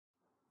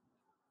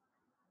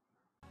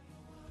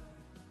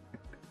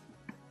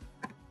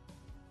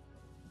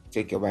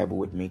Take your Bible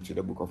with me to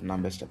the book of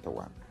Numbers chapter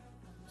 1.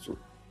 So,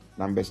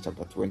 Numbers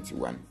chapter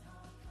 21.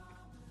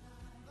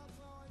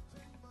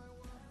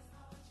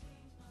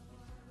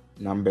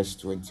 Numbers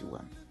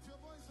 21.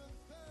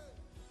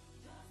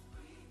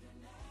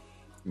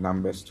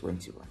 Numbers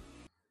 21.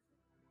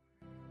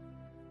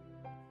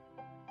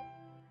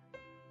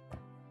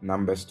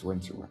 Numbers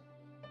 21.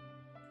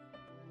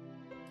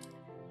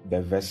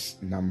 The verse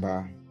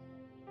number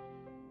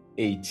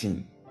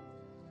 18.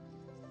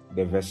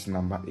 The verse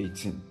number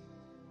 18.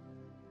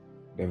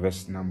 The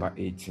verse number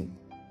 18.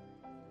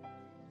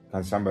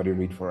 Can somebody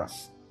read for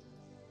us?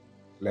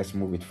 Let's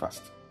move it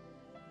fast.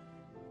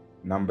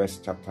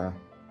 Numbers chapter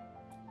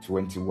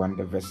 21,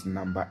 the verse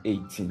number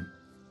 18.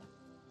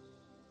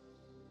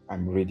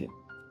 I'm reading.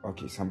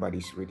 Okay,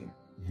 somebody's reading.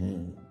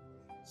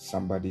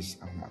 Somebody's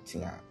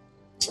amatia.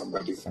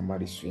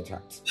 Somebody's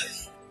sweetheart.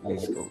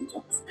 Let's go.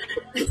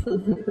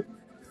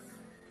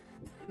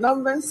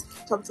 Numbers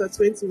chapter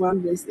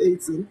 21, verse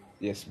 18.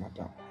 Yes,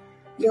 madam.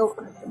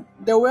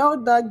 The well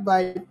dug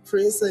by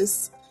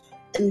princes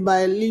and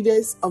by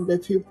leaders of the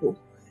people,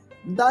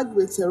 dug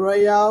with a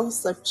royal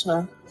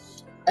scepter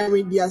and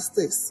with their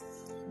sticks.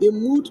 They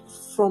moved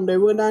from the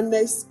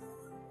wilderness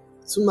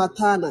to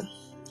Matana,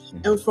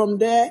 and from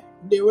there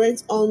they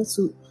went on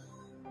to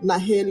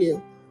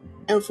Nahaliel,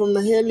 and from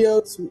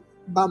Nahaliel to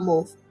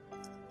Bamoth,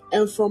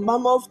 and from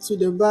Bamoth to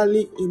the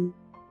valley in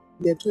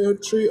the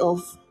territory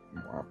of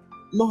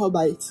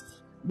Moabite,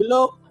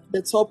 below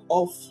the top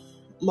of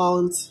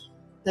Mount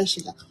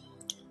Teshida,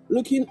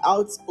 looking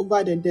out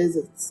over the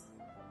desert.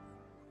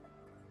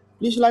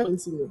 Shall I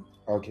continue?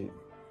 Okay.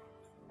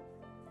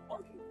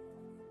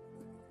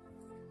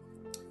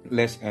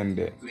 Let's end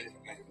there.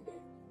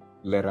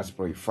 Let us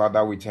pray.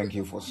 Father, we thank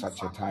you for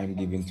such a time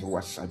given to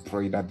us. I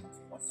pray that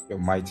your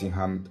mighty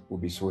hand will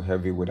be so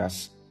heavy with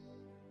us.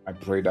 I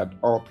pray that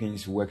all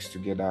things works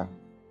together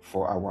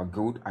for our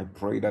good. I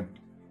pray that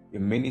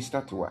you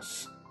minister to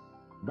us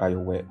by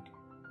your word.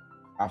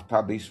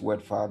 After this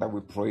word, Father,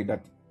 we pray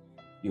that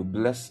you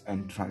bless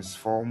and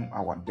transform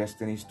our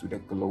destinies to the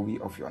glory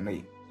of your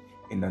name.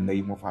 In the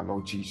name of our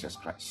Lord Jesus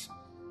Christ,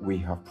 we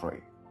have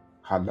prayed.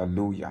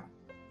 Hallelujah.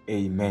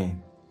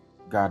 Amen.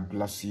 God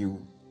bless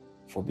you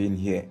for being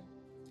here.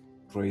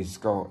 Praise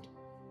God.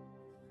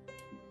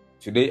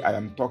 Today I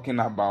am talking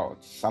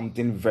about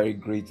something very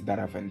great that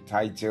I've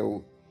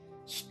entitled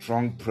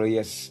Strong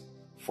Prayers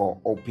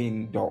for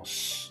Open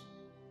Doors.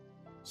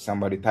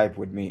 Somebody type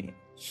with me.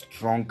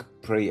 Strong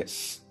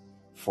prayers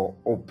for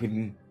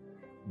open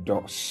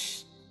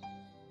doors.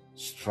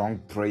 Strong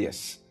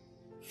prayers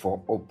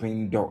for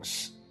open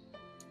doors.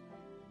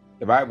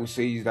 The Bible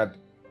says that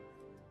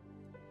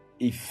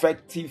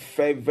effective,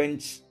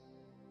 fervent,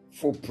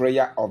 full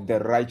prayer of the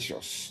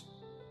righteous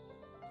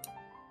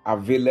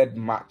availeth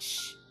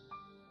much.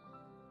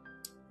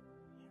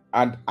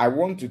 And I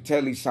want to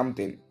tell you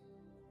something,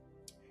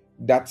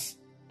 that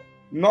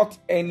not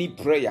any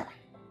prayer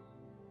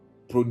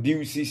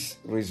produces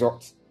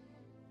results.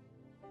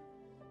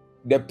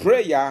 The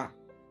prayer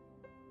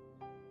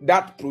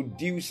that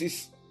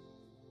produces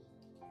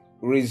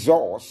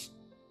results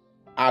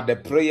are the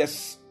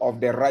prayers of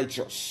the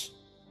righteous.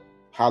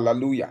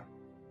 Hallelujah.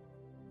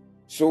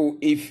 So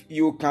if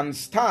you can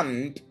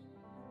stand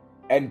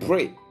and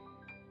pray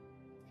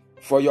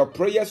for your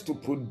prayers to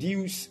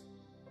produce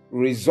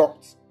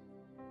results,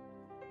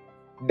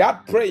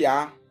 that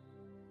prayer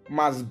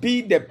must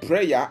be the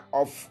prayer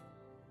of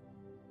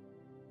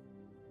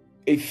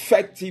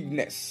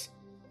effectiveness.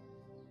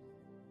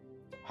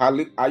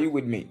 Are you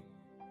with me?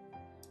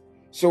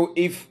 So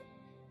if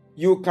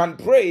you can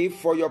pray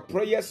for your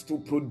prayers to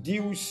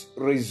produce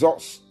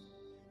results,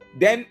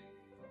 then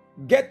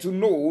get to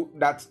know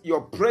that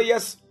your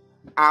prayers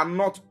are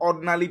not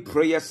ordinary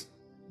prayers,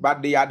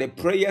 but they are the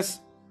prayers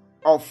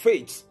of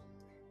faith.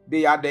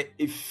 They are the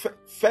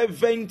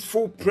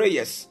ferventful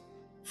prayers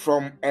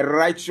from a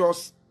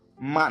righteous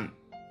man.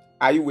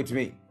 Are you with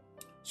me?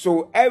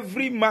 So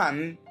every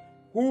man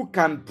who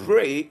can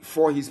pray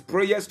for his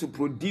prayers to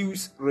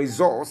produce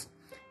results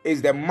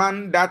is the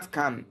man that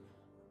can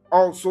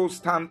also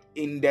stand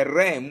in the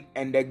realm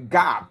and the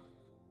gap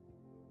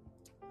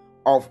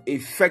of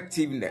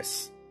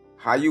effectiveness.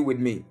 Are you with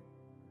me?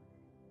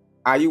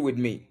 Are you with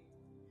me?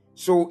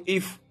 So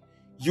if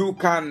you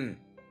can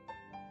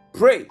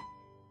pray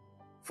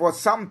for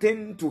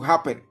something to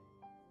happen,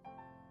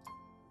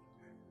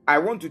 I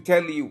want to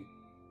tell you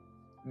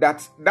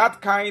that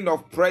that kind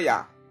of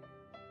prayer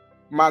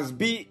must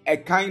be a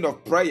kind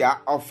of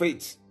prayer of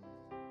faith.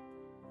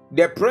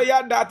 The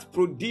prayer that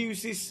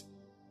produces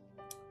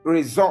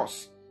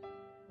results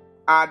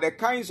are the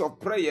kinds of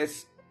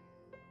prayers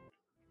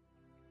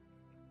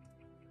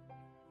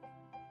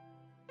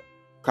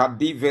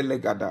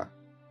the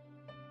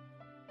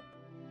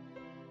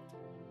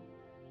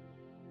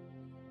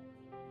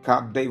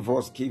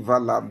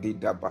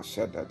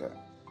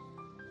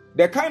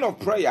kind of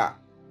prayer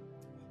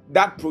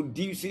that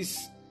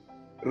produces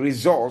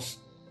results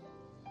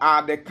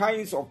are the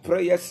kinds of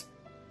prayers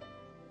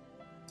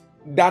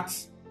that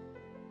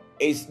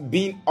is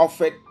being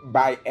offered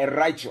by a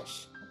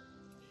righteous.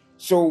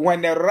 So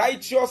when a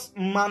righteous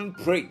man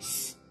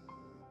prays,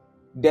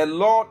 the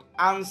Lord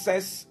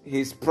answers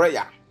his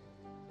prayer.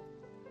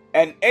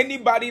 And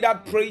anybody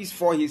that prays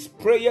for his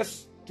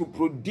prayers to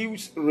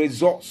produce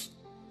results,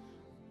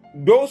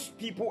 those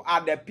people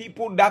are the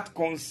people that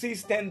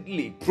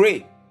consistently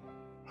pray.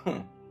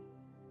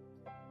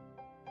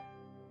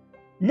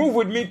 Move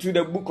with me to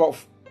the book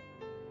of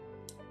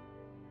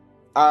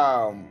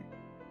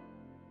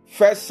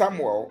 1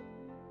 Samuel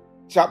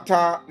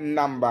chapter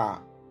number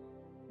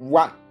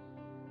 1.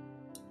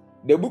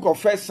 The book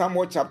of 1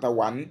 Samuel chapter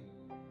 1.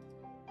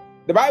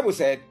 The Bible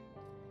said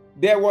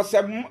there was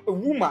a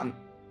woman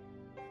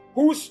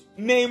whose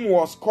name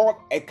was called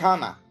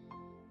Elkanah,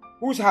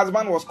 whose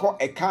husband was called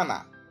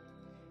Elkanah,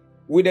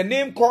 with a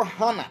name called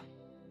Hannah.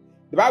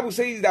 The Bible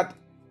says that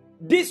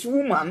this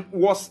woman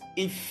was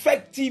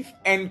effective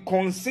and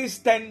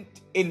consistent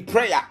in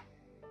prayer.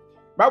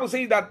 The Bible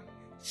says that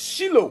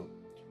Shiloh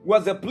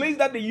was a place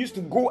that they used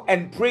to go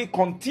and pray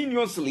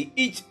continuously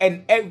each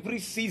and every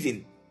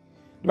season.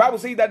 The Bible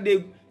says that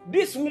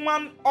this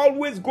woman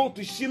always go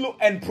to Shiloh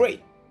and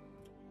pray.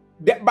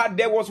 But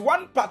there was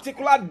one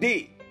particular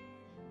day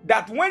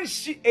that when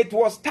it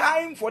was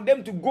time for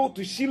them to go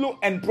to Shiloh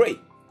and pray,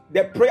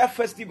 the prayer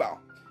festival.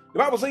 The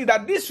Bible says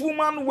that this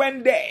woman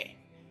went there.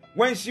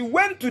 When she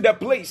went to the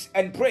place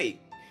and prayed,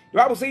 the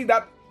Bible says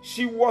that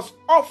she was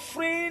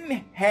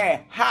offering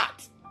her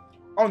heart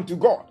unto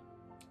God,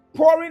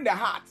 pouring the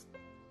heart,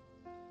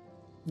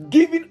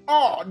 giving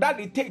all that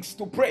it takes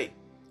to pray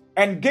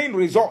and gain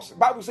results. The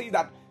Bible says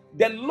that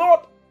the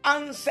Lord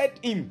answered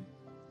him.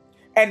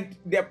 And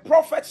the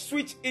prophet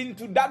switched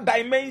into that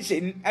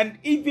dimension and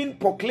even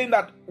proclaimed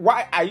that,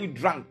 why are you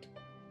drunk?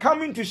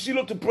 Coming to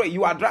Shiloh to pray,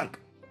 you are drunk.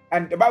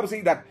 And the Bible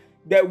says that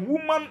the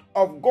woman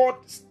of God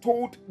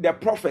told the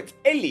prophet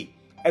Eli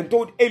and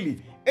told Eli,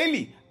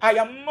 Eli, I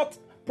am not,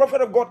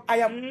 prophet of God, I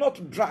am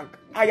not drunk.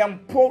 I am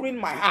pouring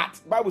my heart.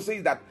 The Bible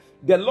says that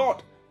the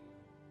Lord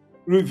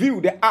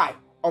revealed the eye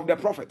of the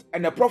prophet.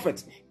 And the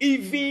prophet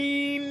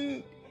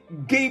even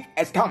gave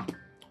a stamp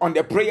on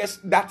the prayers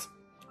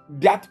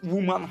that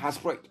woman has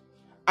prayed.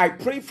 I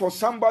pray for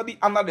somebody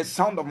under the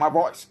sound of my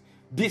voice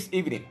this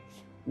evening.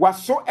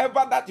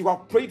 Whatsoever that you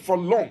have prayed for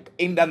long,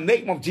 in the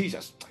name of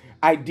Jesus,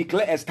 I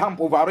declare a stamp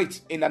over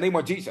it in the name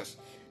of Jesus.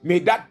 May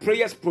that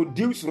prayers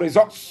produce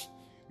results.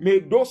 May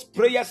those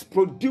prayers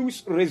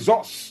produce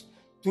results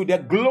to the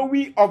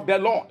glory of the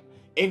Lord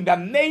in the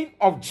name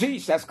of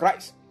Jesus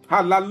Christ.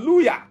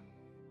 Hallelujah.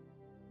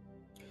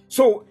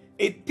 So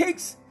it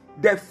takes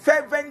the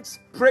fervent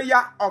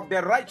prayer of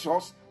the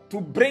righteous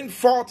to bring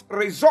forth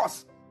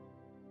results.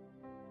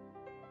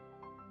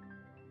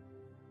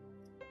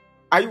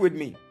 Are you with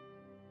me?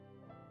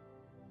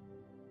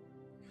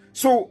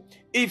 So,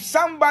 if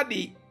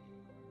somebody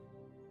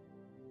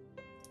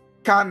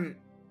can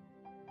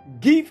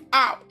give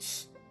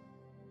out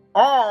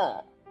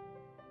all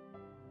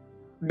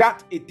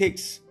that it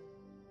takes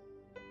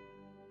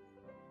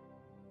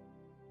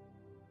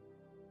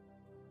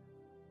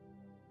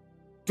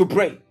to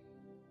pray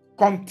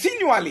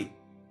continually,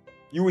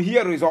 you will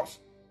hear results.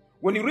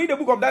 When you read the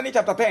book of Daniel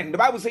chapter 10, the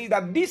Bible says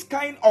that this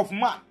kind of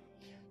man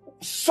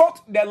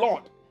sought the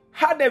Lord,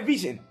 had a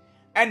vision,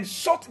 and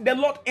sought the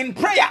Lord in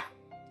prayer.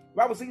 The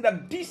Bible says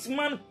that this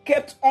man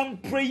kept on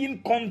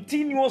praying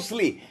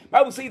continuously. The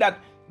Bible says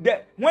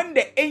that when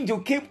the angel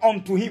came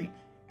unto him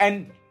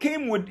and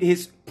came with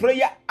his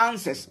prayer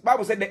answers, the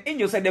Bible said the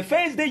angel said, the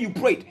first day you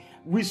prayed,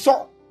 we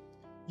saw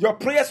your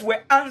prayers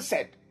were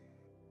answered.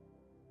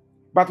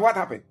 But what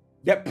happened?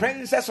 The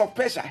princess of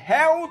Persia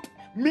held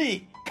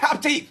me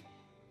captive,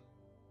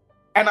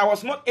 and I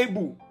was not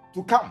able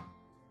to come.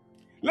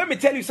 Let me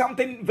tell you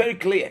something very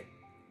clear.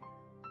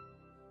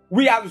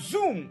 We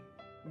assume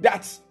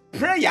that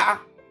prayer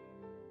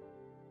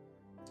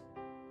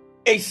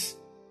is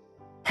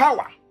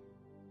power.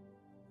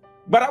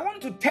 But I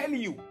want to tell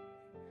you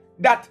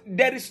that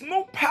there is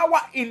no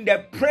power in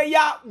the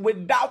prayer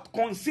without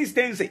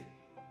consistency.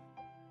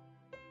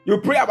 You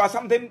pray about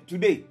something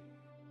today.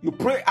 You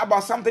pray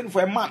about something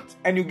for a month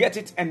and you get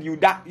it and you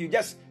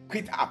just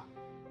quit up.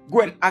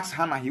 Go and ask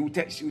Hannah.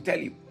 She will tell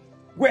you.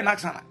 Go and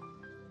ask Hannah.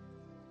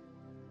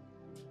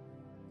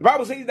 The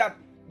Bible says that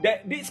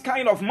this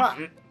kind of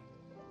man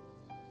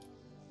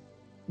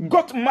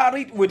got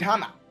married with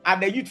Hannah at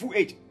the youthful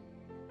age.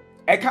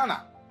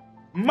 Elkanah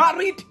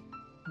married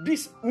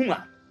this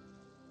woman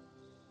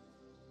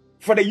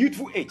for the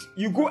youthful age.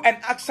 You go and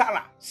ask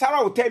Sarah.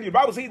 Sarah will tell you. The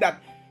Bible says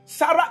that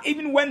Sarah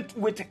even went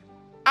with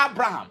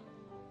Abraham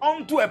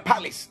onto a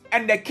palace,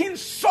 and the king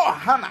saw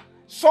Hannah,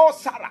 saw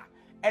Sarah,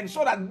 and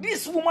saw that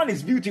this woman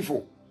is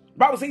beautiful. The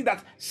Bible says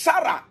that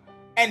Sarah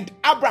and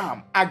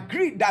Abraham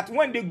agreed that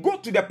when they go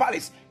to the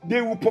palace,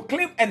 they will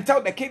proclaim and tell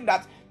the king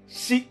that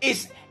she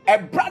is a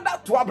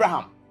brother to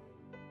Abraham.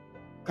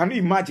 Can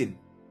you imagine?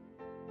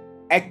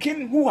 A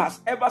king who has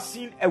ever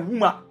seen a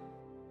woman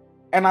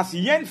and has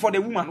yearned for the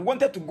woman,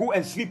 wanted to go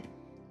and sleep,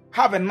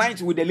 have a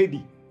night with the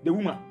lady, the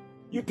woman.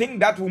 You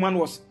think that woman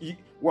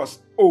was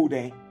old,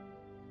 eh?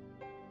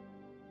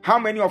 How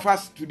many of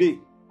us today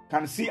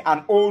can see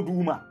an old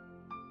woman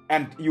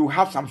and you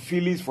have some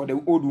feelings for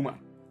the old woman.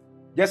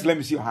 Just let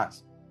me see your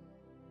hands.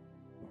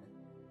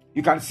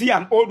 You can see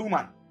an old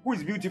woman who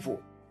is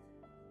beautiful,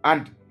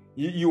 and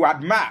you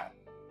admire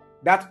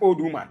that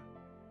old woman,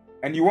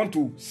 and you want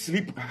to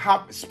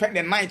spend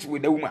the night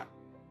with the woman.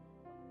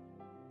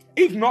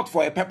 If not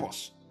for a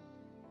purpose,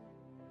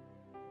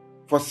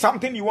 for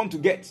something you want to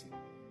get.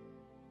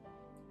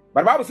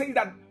 But the Bible says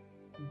that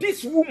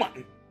this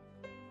woman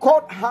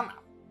called Hannah,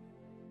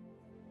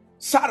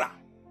 Sarah,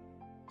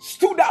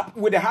 stood up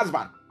with her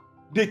husband.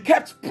 They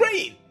kept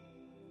praying.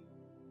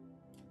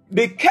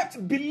 They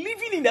kept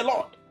believing in the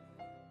Lord.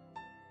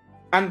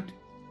 And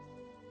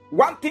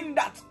one thing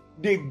that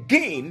they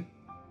gained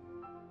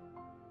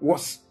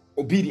was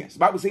obedience. The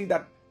Bible says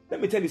that,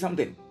 let me tell you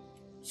something.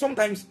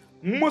 Sometimes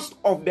most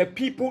of the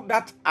people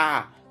that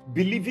are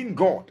believing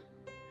God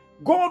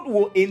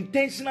will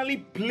intentionally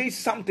place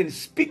something,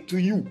 speak to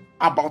you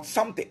about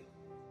something.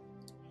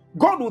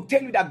 God will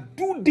tell you that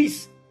do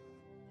this.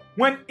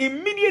 When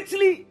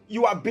immediately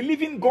you are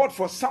believing God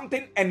for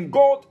something and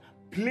God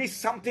places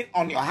something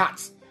on your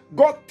heart,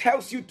 God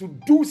tells you to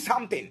do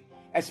something,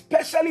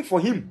 especially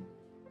for him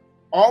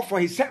or for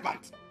his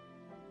servant,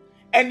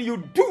 and you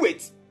do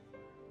it,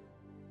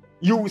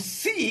 you will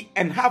see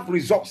and have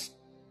results.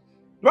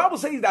 The Bible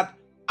says that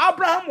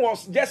Abraham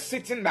was just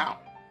sitting down,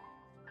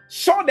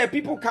 saw the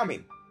people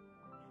coming.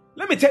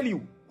 Let me tell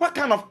you, what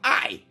kind of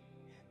eye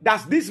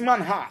does this man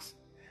has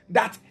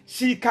that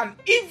she can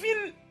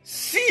even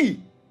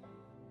see?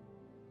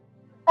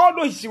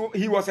 Although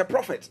he was a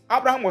prophet,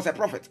 Abraham was a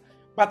prophet,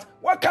 but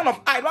what kind of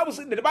eye?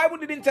 The Bible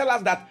didn't tell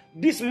us that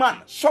this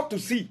man sought to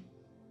see,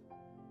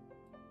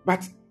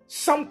 but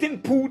something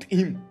pulled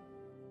him.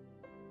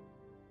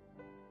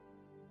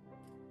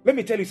 Let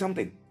me tell you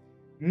something.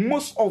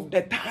 Most of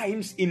the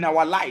times in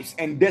our lives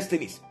and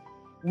destinies,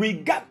 we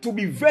got to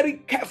be very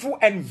careful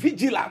and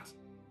vigilant.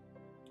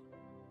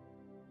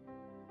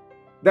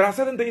 There are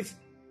certain things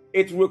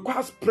it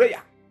requires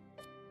prayer,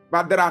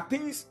 but there are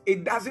things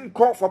it doesn't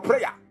call for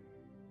prayer.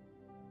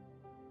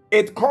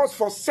 It calls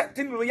for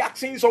certain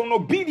reactions on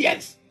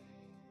obedience.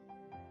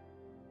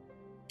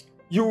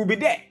 You will be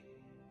there,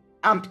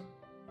 and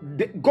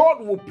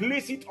God will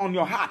place it on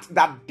your heart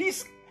that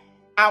this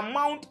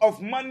amount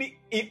of money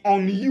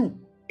on you,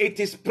 it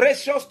is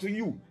precious to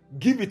you.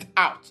 Give it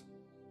out.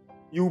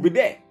 You will be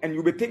there, and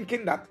you'll be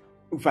thinking that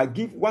if I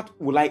give, what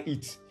will I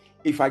eat?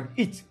 If I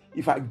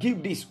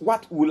give this,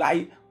 what will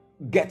I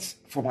get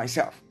for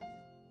myself?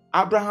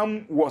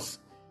 Abraham was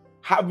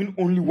having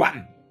only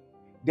one.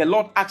 The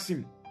Lord asked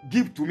him,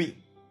 give to me.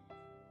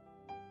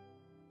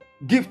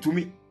 Give to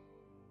me.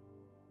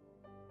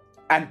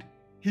 And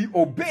he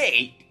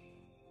obeyed.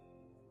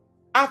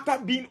 After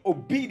being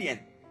obedient,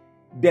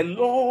 the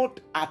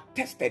Lord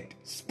attested,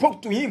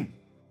 spoke to him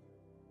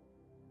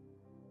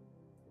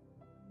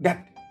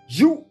that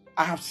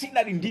I have seen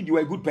that indeed you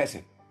are a good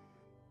person.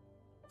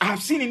 I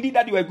have seen indeed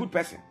that you are a good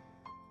person.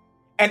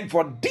 And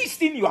for this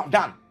thing you have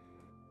done,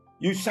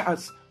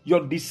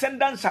 your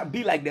descendants shall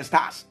be like the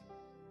stars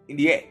in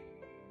the air.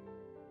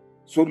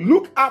 So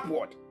look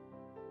upward.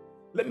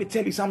 Let me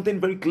tell you something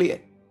very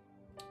clear.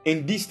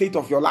 In this state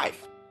of your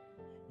life,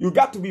 you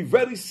got to be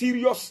very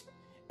serious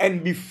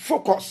and be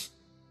focused.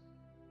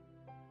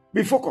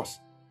 Be focused.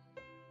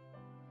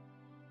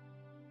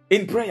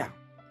 In prayer,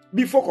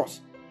 be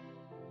focused.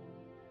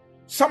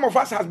 Some of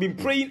us have been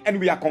praying and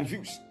we are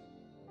confused.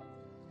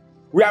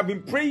 We have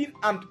been praying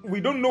and we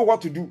don't know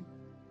what to do.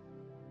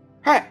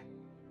 Hey,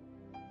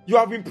 you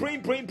have been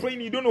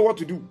praying, you don't know what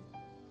to do.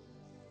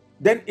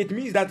 Then it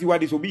means that you are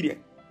disobedient.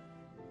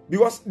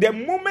 Because the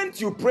moment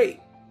you pray,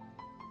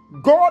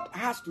 God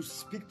has to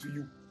speak to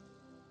you.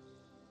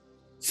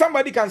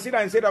 Somebody can sit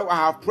there and say that I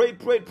have prayed.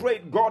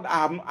 God,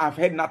 I have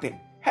heard nothing.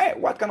 Hey,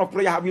 what kind of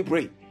prayer have you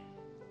prayed?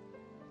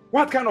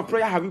 What kind of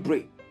prayer have you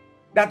prayed?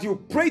 That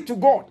you pray to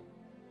God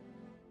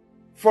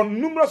for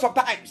numerous of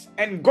times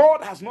and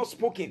God has not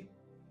spoken.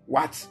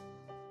 What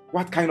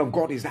kind of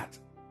God is that?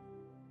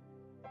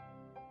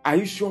 Are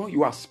you sure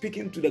you are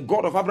speaking to the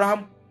God of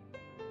Abraham?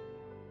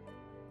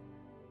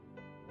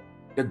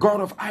 The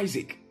God of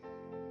Isaac?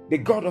 The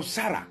God of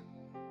Sarah?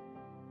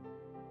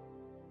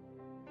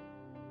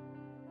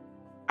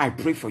 I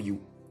pray for you.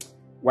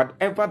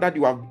 Whatever that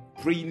you are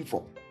praying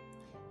for,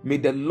 may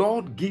the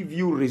Lord give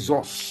you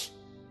resource.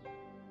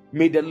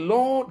 May the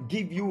Lord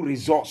give you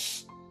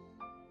resource.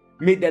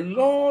 May the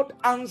Lord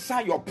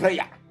answer your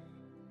prayer.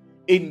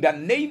 In the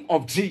name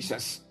of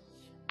Jesus,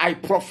 I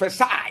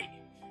prophesy,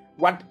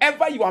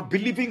 whatever you are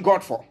believing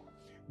God for,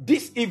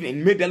 this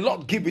evening, may the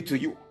Lord give it to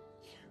you.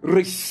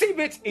 Receive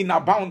it in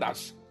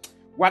abundance.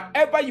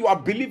 Whatever you are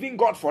believing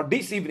God for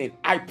this evening,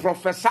 I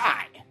prophesy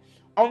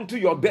unto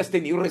your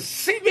destiny.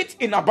 Receive it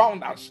in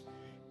abundance.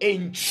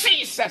 In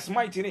Jesus'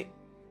 mighty name.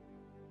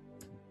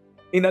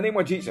 In the name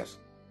of Jesus.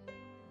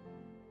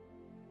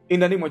 In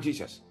the name of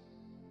Jesus.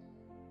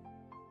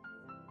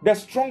 The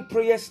strong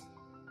prayers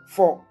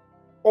for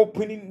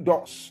opening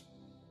doors.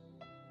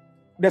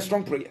 The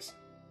strong prayers.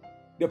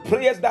 The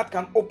prayers that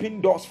can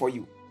open doors for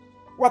you.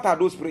 What are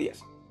those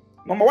prayers?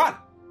 Number one,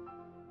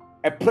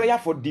 A prayer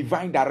for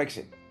divine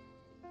direction.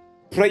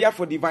 Prayer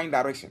for divine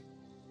direction.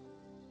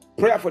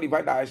 Prayer for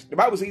divine direction. The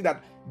Bible says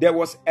that there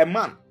was a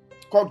man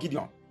called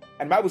Gideon.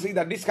 And the Bible says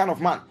that this kind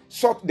of man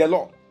sought the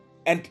Lord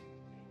and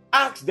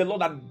asked the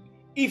Lord that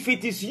if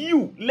it is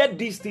you, let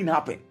this thing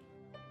happen.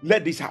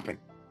 Let this happen.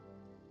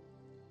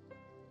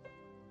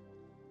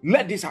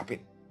 Let this happen.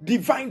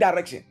 Divine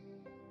direction.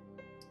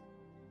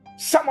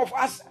 Some of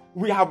us,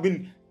 we have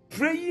been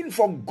praying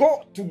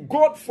to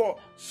God for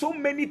so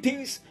many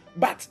things,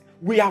 but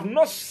we have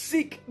not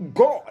seek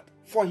God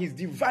for his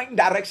divine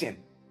direction.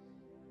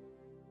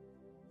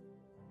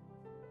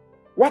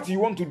 What do you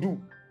want to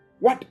do?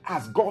 What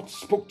has God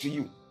spoke to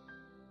you?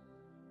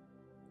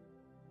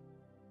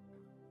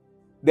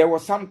 There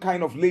was some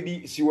kind of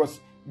lady, she was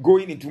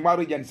going into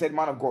marriage and said,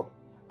 man of God,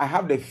 I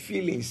have the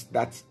feelings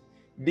that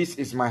this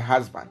is my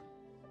husband.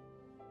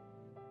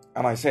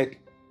 And I said,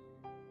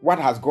 what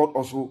has God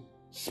also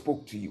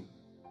spoke to you?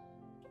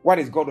 What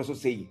is God also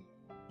saying?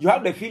 You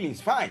have the feelings,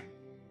 fine.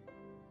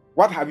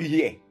 What have you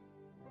here?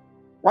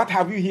 What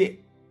have you here?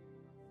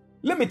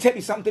 Let me tell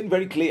you something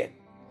very clear.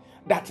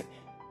 That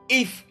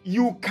if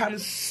you can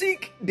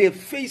seek the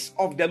face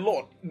of the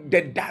Lord,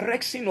 the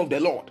direction of the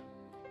Lord.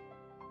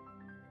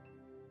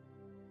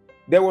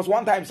 There was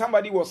one time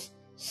somebody was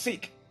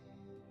sick.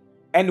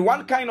 And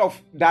one kind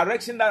of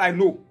direction that I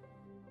know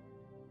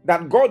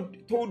that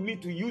God told me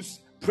to use,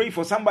 pray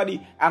for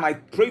somebody, and I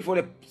pray for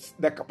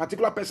the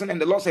particular person,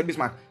 and the Lord said,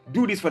 Bismark,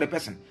 do this for the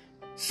person.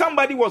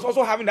 Somebody was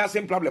also having that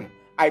same problem.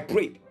 I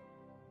prayed.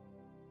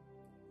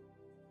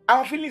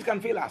 Our feelings can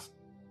fail us.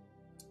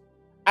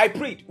 I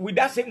prayed with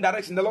that same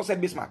direction. The Lord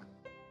said, Bismark,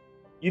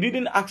 you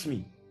didn't ask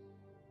me.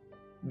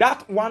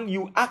 That one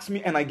you asked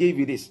me and I gave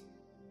you this.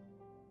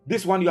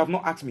 This one you have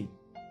not asked me.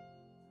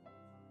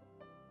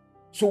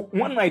 So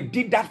when I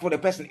did that for the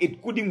person,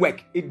 it couldn't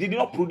work. It did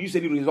not produce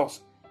any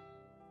results.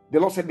 The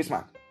Lord said,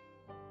 Bismark,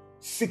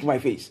 seek my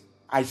face.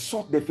 I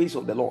sought the face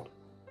of the Lord.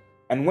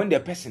 And when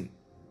the person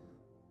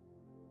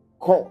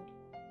called,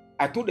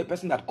 I told the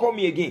person that call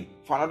me again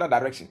for another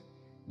direction.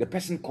 The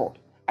person called.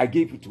 I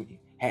gave it to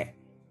her.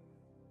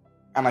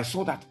 And I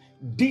saw that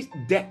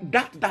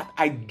that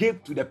I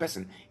gave to the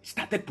person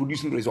started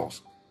producing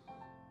results.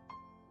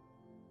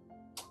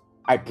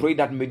 I pray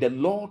that may the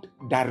Lord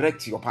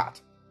direct your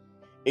path.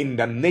 In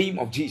the name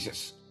of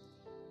Jesus.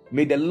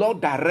 May the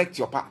Lord direct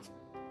your path.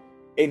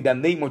 In the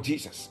name of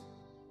Jesus.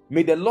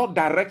 May the Lord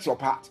direct your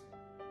path.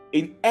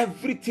 In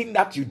everything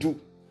that you do.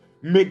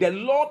 May the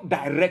Lord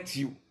direct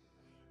you.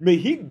 May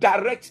he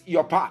direct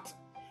your path.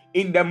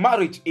 In the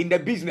marriage, in the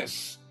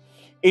business,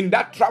 in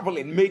that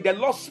traveling. May the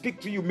Lord speak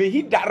to you. May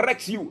he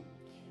direct you.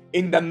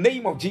 In the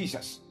name of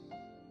Jesus.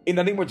 In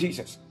the name of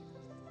Jesus.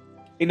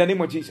 In the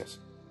name of Jesus.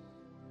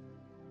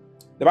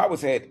 The Bible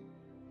said,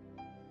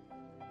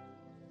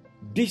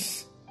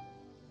 this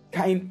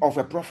kind of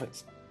a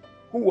prophet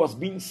who was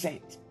being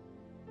sent,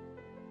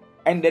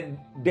 and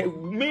the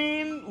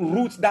main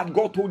route that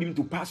God told him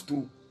to pass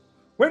through,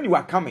 when you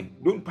are coming,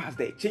 don't pass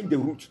there, change the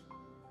route.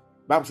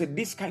 The Bible said,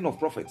 this kind of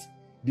prophets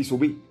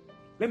disobey.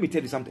 Let me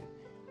tell you something.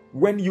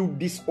 When you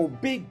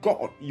disobey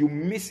God, you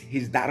miss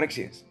his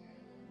directions.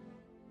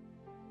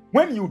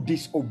 When you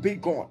disobey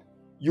God,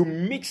 you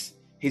mix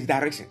his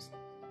directions.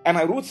 And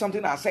I wrote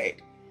something I said,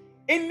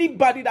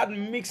 anybody that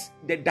mix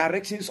the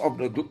directions of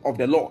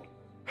the Lord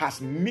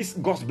has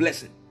missed God's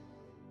blessing.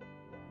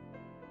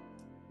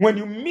 When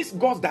you miss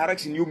God's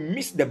direction, you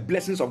miss the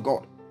blessings of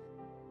God.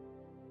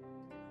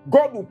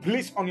 God will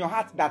place on your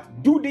heart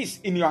that do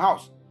this in your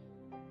house.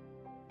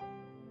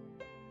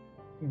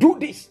 Do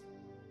this.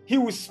 He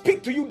will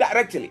speak to you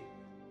directly.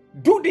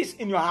 Do this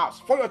in your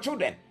house for your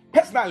children,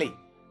 personally.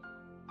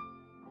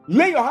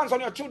 Lay your hands on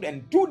your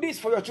children. Do this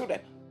for your children.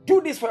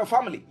 Do this for your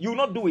family. You will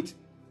not do it.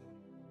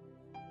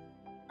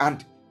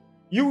 And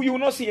you will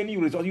not see any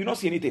result. You will not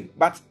see anything.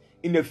 But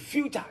in the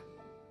future,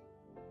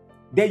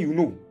 there you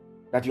know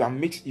that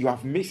you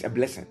have missed a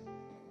blessing.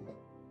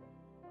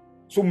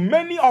 So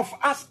many of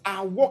us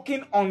are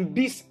walking on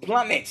these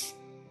planets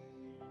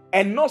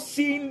and not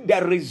seeing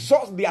the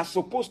results they are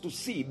supposed to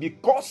see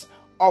because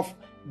of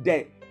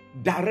the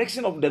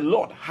direction of the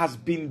Lord has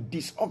been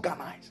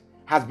disorganized,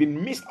 has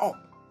been messed up.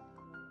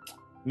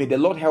 May the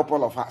Lord help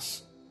all of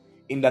us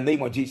in the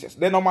name of Jesus.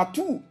 Then number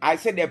 2, I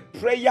said the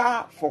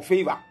prayer for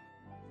favor.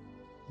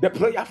 The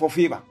prayer for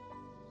favor.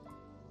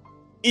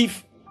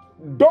 If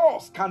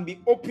doors can be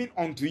opened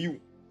unto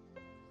you,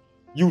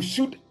 you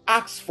should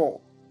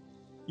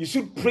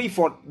pray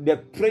for the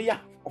prayer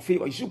of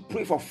favor. You should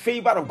pray for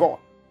favor of God.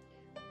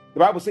 The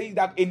Bible says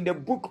that in the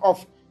book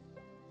of,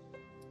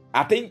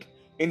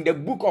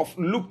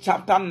 Luke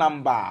chapter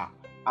number,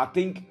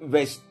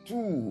 verse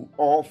 2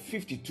 or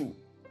 52,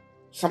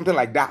 something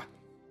like that.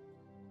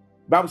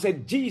 The Bible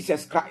said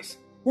Jesus Christ,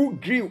 who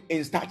grew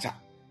in stature.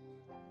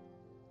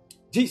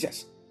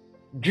 Jesus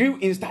grew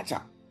in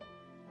stature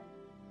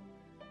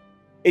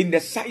in the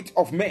sight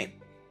of men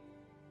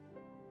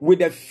with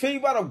the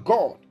favor of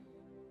God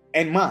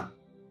and man.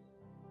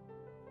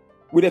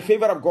 With the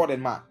favor of God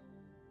and man.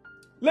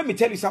 Let me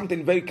tell you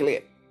something very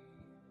clear.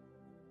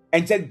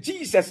 and said,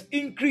 Jesus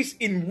increased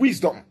in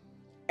wisdom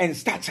and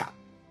stature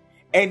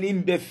and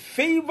in the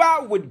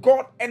favor with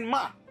God and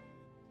man.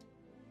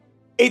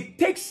 It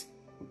takes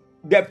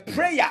the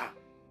prayer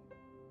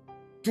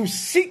to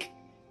seek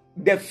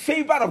the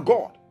favor of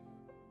God.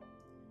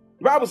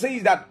 The Bible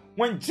says that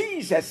when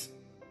Jesus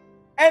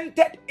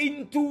entered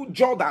into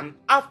Jordan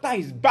after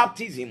his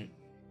baptism,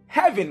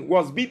 heaven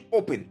was being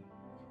opened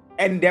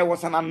and there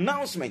was an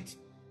announcement.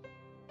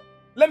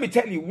 Let me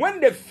tell you, when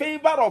the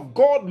favor of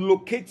God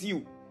locates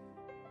you,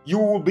 you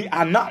will be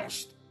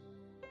announced.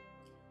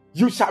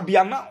 You shall be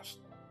announced.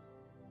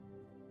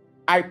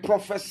 I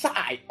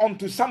prophesy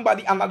unto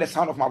somebody under the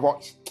sound of my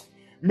voice.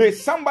 May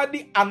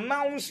somebody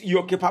announce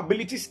your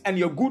capabilities and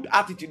your good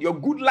attitude, your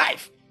good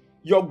life,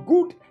 your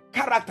good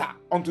character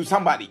unto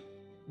somebody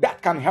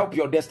that can help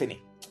your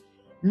destiny.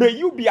 May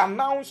you be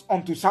announced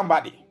unto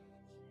somebody.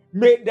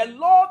 May the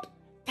Lord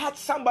touch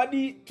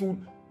somebody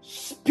to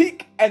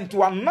speak and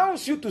to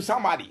announce you to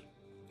somebody.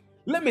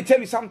 Let me tell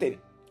you something.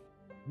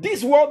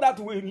 This world that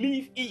we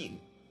live in,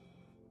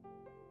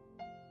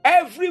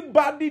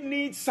 everybody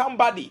needs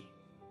somebody.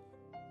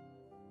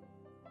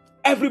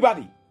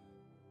 Everybody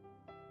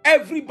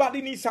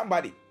needs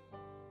somebody.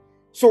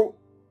 So,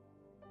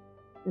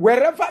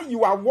 wherever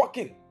you are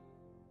walking,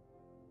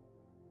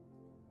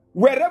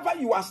 wherever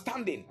you are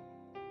standing,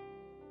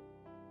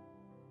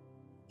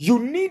 you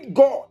need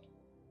God,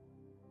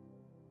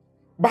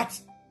 but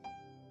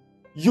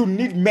you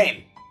need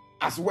men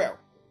as well.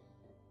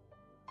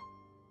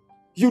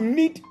 You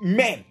need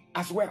men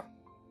as well.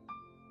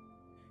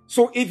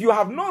 So, if you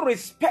have no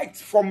respect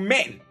for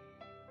men,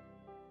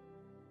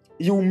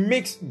 you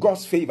mix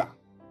God's favor.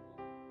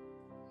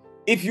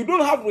 If you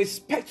don't have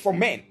respect for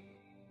men,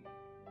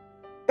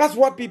 that's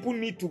what people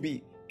need to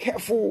be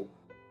careful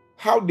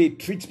how they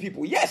treat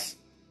people. Yes.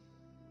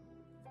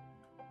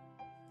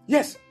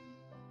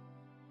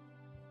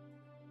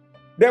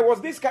 There was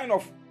this kind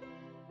of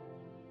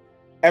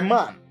a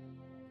man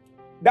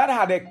that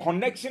had a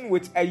connection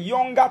with a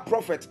younger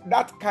prophet,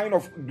 that kind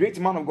of great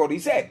man of God. He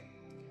said,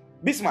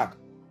 Bismark,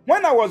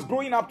 when I was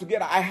growing up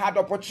together, I had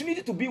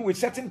opportunity to be with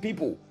certain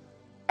people.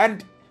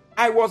 And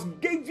I was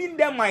giving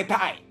them my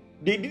time.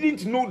 They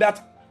didn't know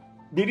that.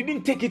 They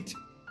didn't take it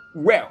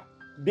well.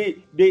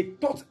 They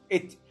thought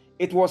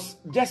it was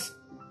just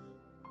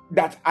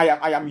that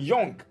I am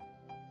young.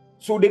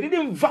 So they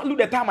didn't value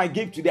the time I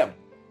gave to them.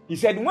 He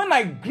said, when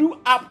I grew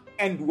up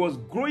and was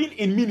growing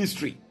in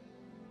ministry,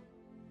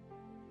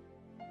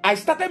 I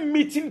started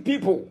meeting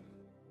people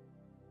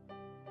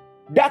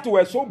that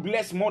were so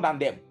blessed more than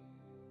them.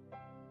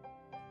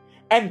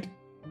 And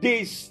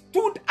they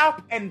stood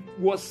up and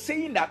were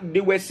saying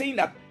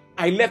that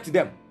I left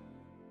them.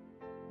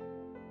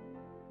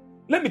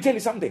 Let me tell you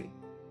something.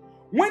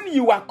 When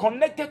you are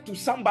connected to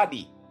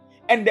somebody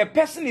and the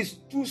person is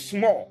too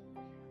small,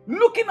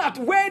 looking at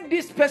where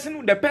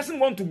the person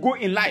wants to go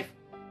in life,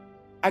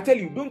 I tell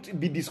you, don't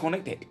be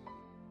disconnected.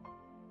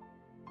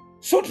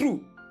 So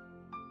true.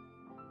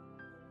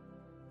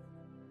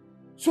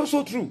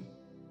 So true.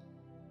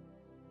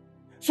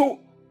 So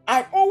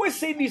I always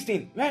say this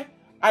thing, right?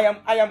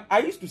 I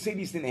used to say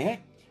this thing,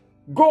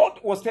 God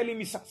was telling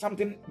me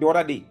something the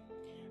other day.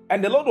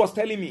 And the Lord was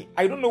telling me,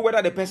 I don't know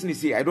whether the person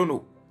is here. I don't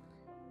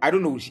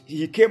know.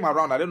 He came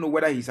around. I don't know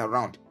whether he's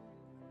around.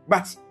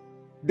 But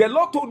the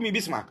Lord told me,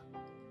 Bismark,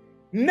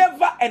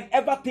 never and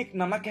ever take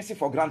Nana Kesi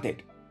for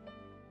granted.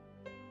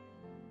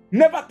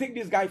 Never take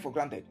this guy for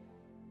granted.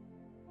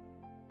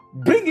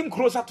 Bring him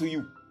closer to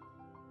you.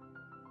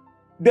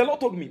 The Lord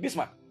told me,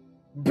 Bismark,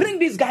 bring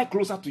this guy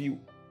closer to you.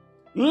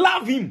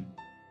 Love him.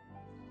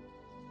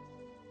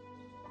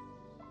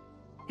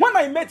 When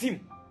I met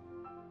him,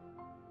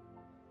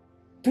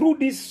 through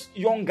this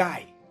young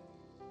guy,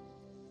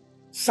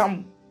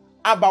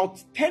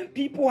 about 10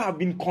 people have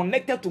been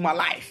connected to my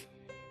life.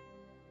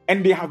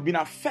 And they have been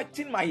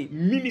affecting my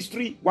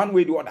ministry one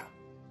way or the other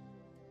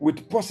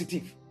with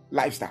positive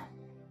lifestyle.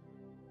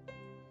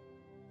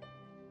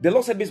 The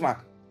Lord said,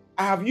 Bismark,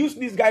 I have used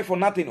this guy for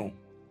nothing,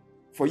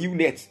 for you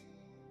yet.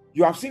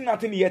 You have seen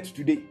nothing yet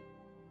today.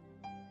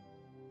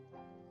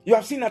 You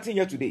have seen nothing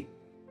yet today.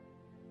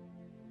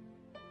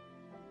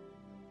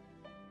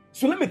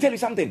 So let me tell you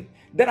something.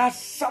 There are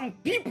some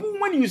people,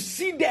 when you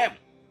see them,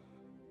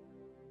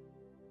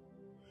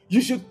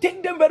 you should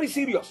take them very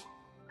serious.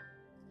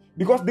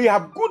 Because they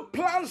have good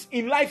plans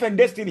in life and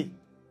destiny.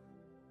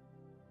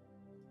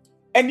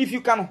 And if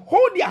you can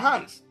hold their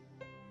hands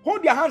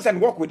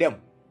and walk with them.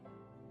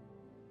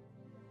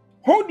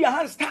 Hold their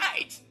hands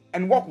tight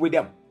and walk with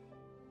them.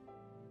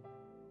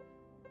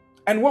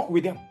 And walk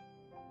with them.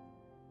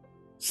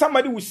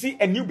 Somebody will see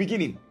a new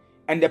beginning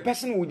and the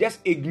person will just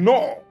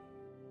ignore.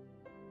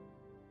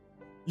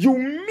 You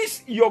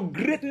miss your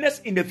greatness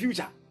in the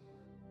future.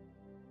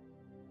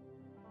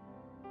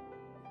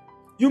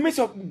 You miss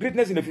your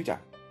greatness in the future.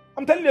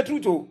 I'm telling you the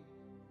truth, oh.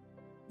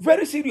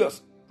 Very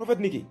serious, Prophet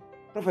Nikki,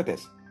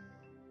 prophetess.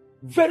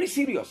 Very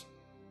serious.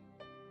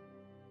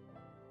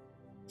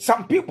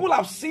 Some people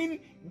have seen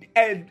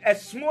a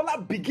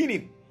smaller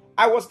beginning.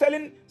 I was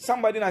telling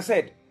somebody and I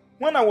said,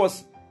 when I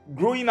was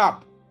growing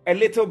up, a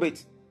little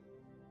bit.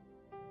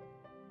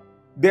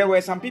 There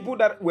were some people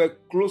that were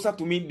closer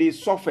to me, they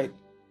suffered.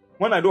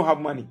 When I don't have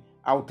money,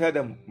 I'll tell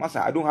them, Master,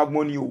 I don't have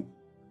money.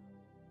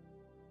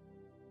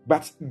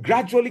 But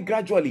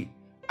gradually,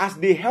 as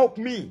they help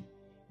me,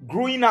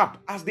 growing up,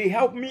 as they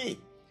help me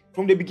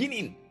from the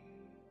beginning,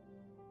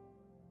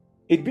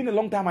 it's been a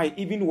long time I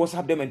even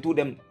WhatsApp them and told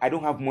them, I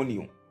don't have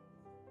money.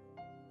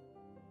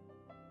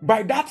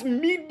 By that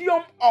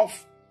medium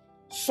of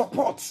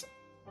support,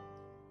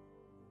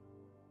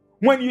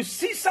 when you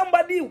see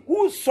somebody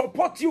who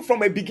supports you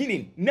from a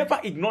beginning,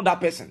 never ignore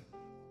that person.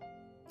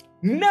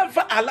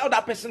 Never allow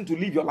that person to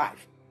live your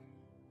life.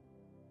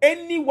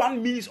 Any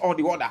one means or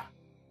the other.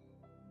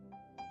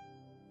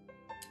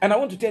 And I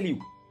want to tell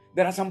you,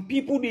 there are some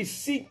people, they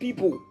see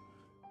people.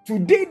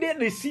 Today,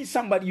 they see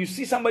somebody, you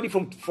see somebody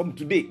from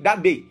today,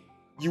 that day,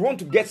 you want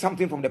to get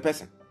something from the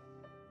person.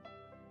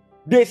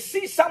 They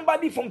see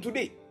somebody from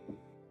today.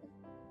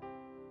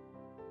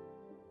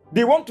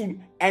 They want to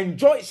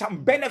enjoy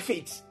some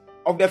benefits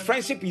of the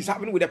friendship he's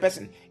having with the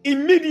person.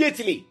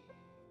 Immediately.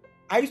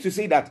 I used to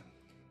say that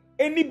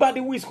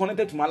anybody who is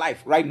connected to my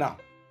life right now,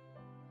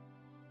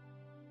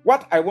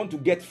 what I want to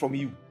get from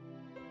you,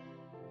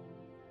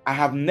 I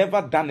have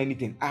never done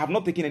anything. I have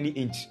not taken any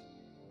inch.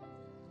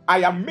 I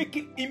am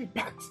making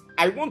impact.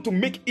 I want to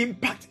make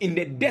impact in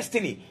the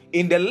destiny,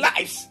 in the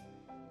lives,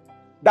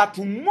 that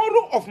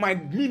tomorrow of my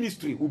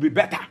ministry will be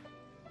better.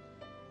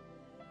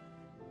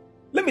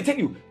 Let me tell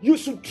you, you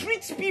should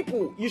treat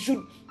people, you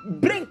should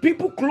bring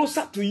people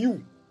closer to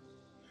you,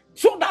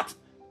 so that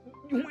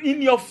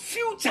in your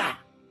future,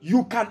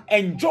 you can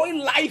enjoy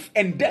life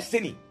and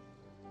destiny.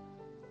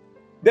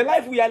 The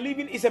life we are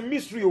living is a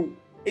mystery.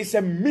 It's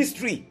a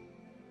mystery.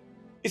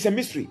 It's a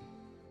mystery.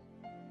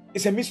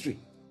 It's a mystery.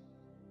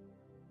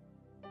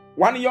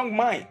 One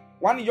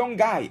young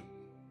guy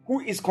who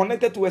is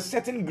connected to a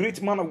certain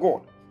great man of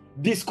God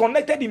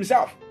disconnected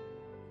himself,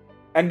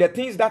 and the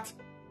things that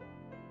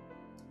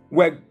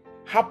were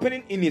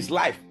happening in his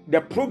life, the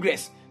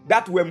progress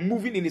that were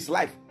moving in his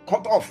life,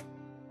 cut off,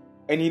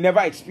 and he never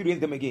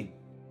experienced them again.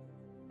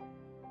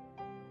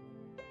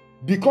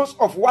 Because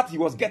of what he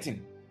was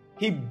getting,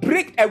 he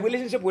broke a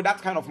relationship with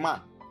that kind of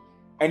man,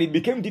 and it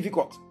became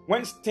difficult.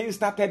 When things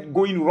started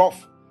going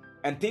rough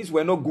and things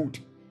were not good,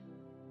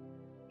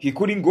 he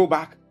couldn't go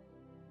back.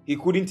 He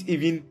couldn't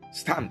even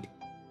stand,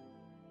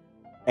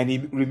 and he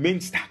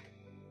remained stuck.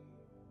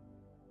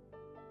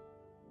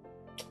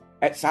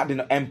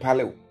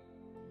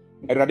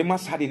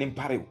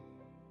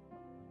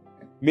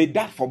 May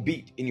that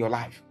forbid in your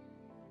life,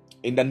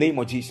 in the name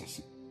of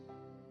Jesus.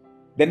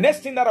 The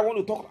next thing that I want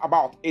to talk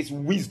about is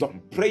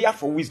wisdom. Prayer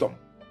for wisdom.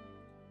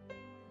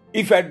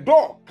 If a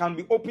door can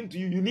be opened to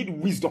you, you need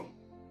wisdom.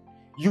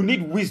 You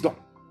need wisdom.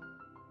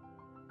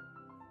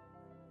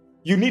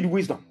 You need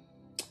wisdom.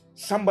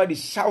 Somebody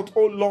shout,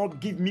 "Oh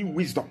Lord, give me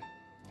wisdom.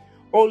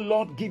 Oh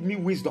Lord, give me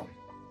wisdom.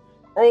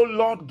 Oh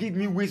Lord, give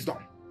me wisdom.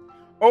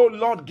 Oh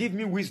Lord, give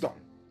me wisdom."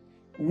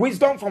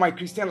 Wisdom for my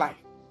Christian life.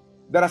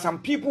 There are some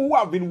people who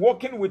have been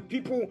working with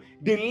people,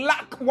 they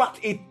lack what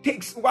it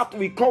takes, what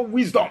we call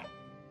wisdom.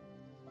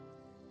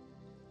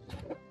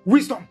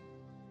 Wisdom.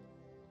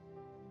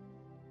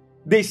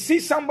 They see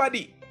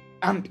somebody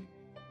and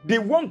they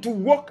want to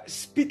walk,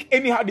 speak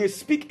anyhow. They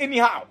speak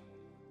anyhow.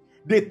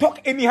 They talk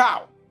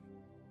anyhow.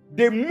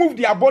 They move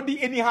their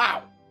body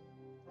anyhow.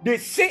 They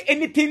say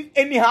anything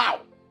anyhow.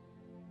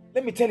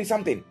 Let me tell you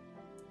something.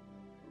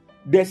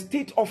 The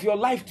state of your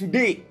life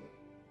today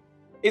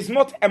is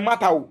not a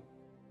matter.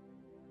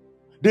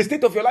 The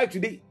state of your life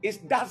today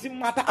doesn't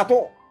matter at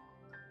all.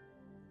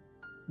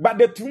 But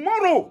the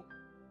tomorrow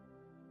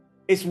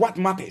is what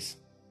matters.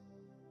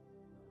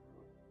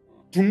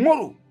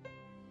 Tomorrow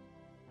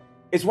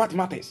is what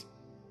matters.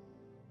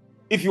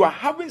 If you are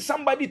having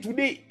somebody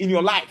today in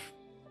your life,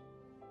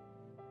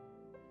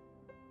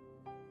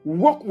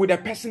 walk with a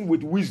person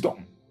with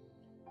wisdom.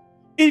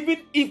 Even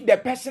if the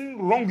person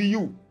wrongs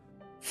you,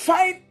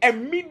 find a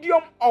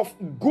medium of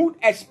good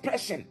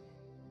expression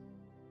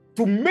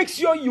to make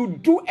sure you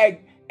do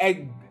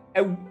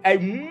a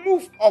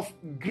move of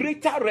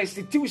greater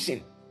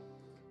restitution,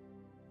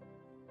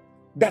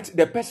 that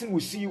the person will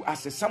see you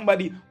as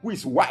somebody who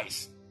is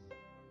wise.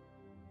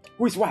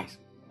 Who is wise?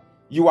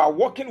 You are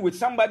working with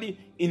somebody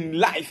in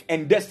life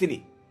and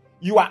destiny.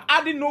 You are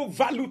adding no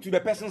value to the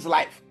person's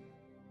life.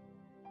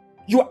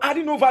 You are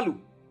adding no value.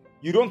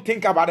 You don't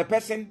think about the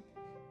person.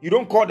 You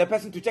don't call the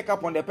person to check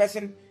up on the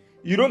person.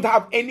 You don't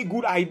have any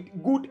good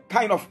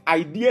kind of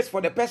ideas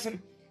for the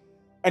person.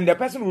 And the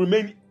person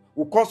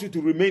will cause you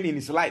to remain in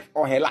his life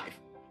or her life.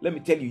 Let me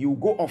tell you, you will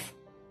go off.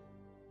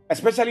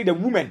 Especially the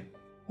woman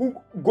who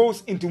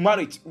goes into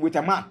marriage with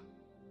a man.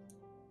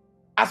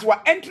 As you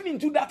are entering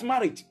into that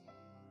marriage,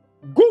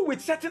 go with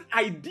certain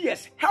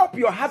ideas. Help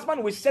your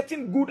husband with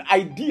certain good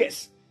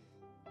ideas.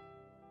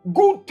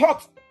 Good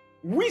thoughts,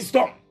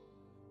 wisdom.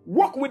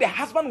 Work with the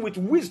husband with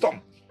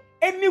wisdom.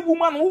 Any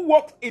woman who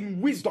works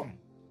in wisdom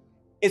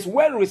is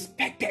well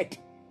respected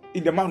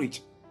in the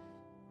marriage.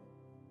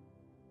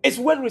 It's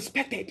well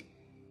respected.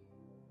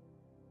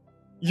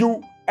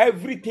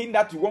 everything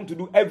that you want to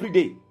do every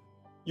day,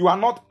 you are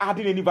not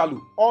adding any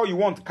value. All you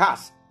want,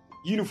 cars,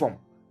 uniform,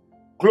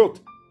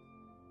 clothes,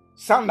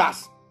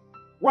 sandals,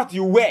 what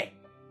you wear,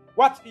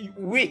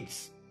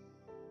 wigs.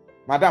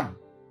 Madam,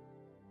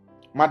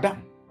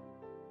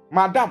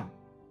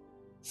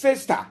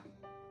 sister,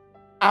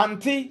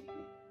 auntie,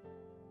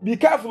 be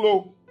careful.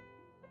 Oh.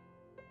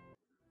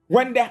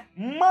 When the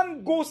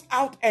man goes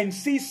out and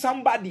sees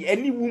somebody,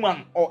 any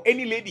woman or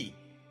any lady,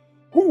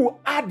 who will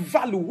add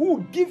value, who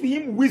will give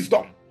him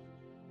wisdom,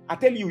 I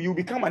tell you, you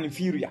become an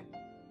inferior.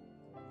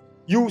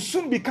 You will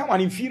soon become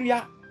an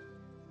inferior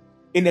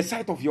in the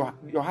sight of your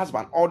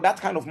husband or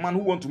that kind of man who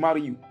wants to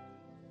marry you.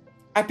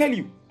 I tell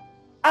you,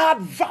 add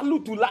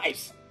value to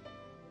lives.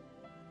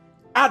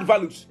 Add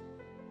values.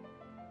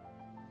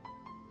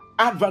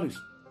 Add values.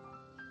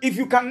 If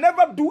you can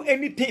never do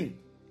anything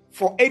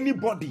for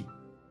anybody,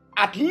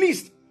 at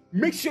least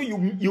make sure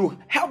you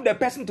help the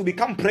person to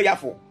become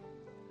prayerful.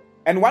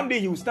 And one day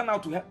he will stand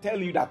out to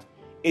tell you that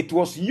it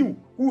was you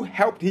who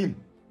helped him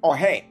or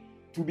her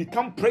to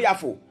become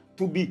prayerful,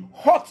 to be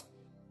hot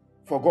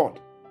for God.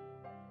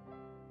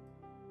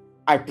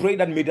 I pray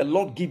that may the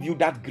Lord give you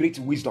that great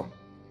wisdom.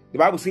 The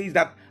Bible says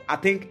that, I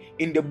think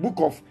in the book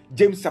of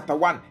James chapter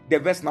 1, the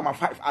verse number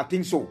 5, I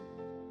think so.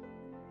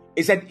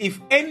 It said, if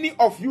any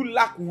of you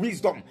lack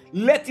wisdom,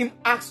 let him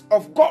ask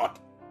of God.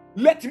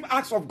 Let him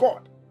ask of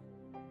God,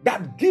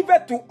 that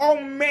giveth to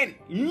all men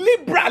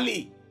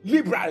liberally.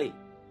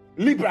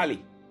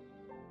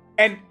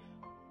 And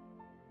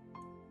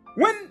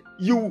when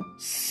you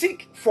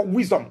seek for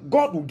wisdom,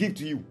 God will give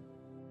to you.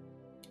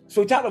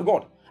 So, child of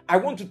God, I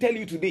want to tell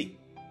you today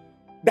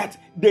that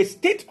the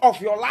state of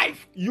your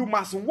life, you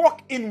must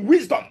walk in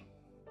wisdom.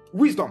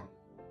 Wisdom.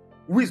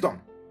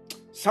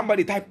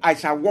 Somebody type, I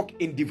shall walk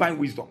in divine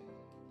wisdom.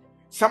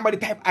 Somebody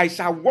type, I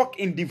shall walk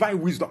in divine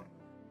wisdom.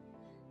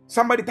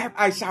 Somebody type,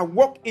 I shall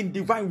walk in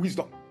divine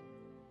wisdom.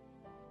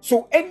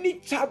 So any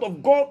child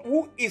of God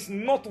who is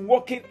not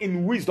walking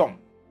in wisdom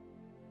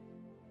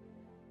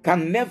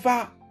can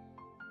never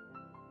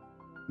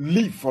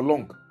live for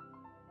long,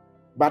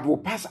 but will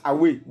pass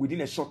away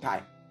within a short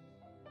time.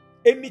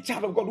 Any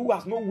child of God who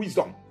has no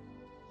wisdom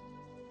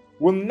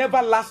will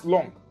never last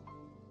long.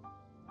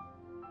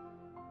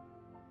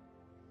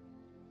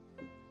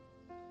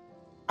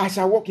 I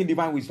shall walk in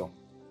divine wisdom.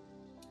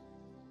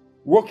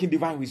 Walk in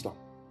divine wisdom.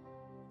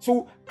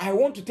 So I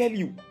want to tell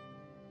you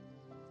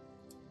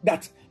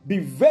that be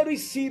very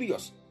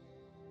serious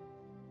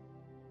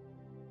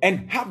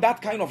and have that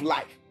kind of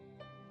life.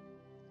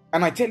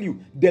 And I tell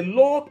you, the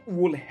Lord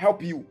will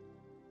help you.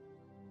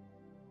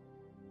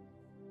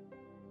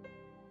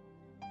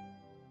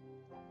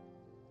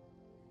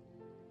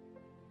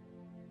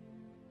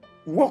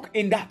 Walk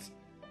in that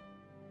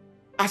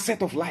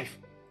asset of life,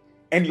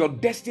 and your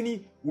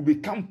destiny will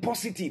become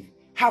positive,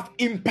 have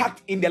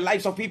impact in the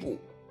lives of people.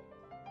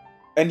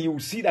 And you will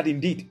see that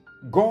indeed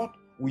God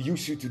will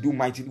use you to do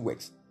mighty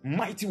works.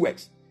 Mighty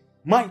works.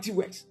 Mighty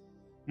works.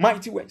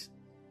 Mighty works.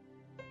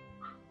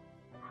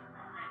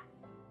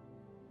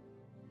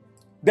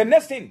 The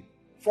next thing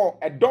for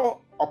a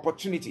door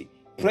opportunity,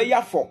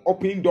 prayer for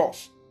opening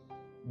doors.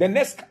 The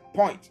next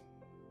point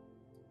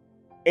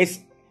is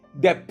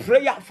the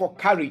prayer for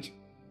courage.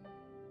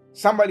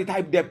 Somebody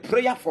type the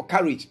prayer for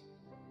courage.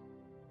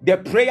 The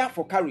prayer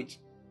for courage.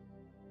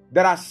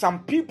 There are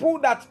some people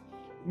that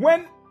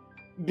when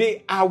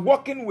they are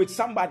working with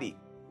somebody,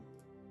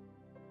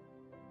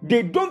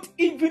 they don't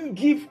even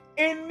give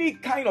any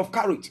kind of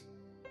courage.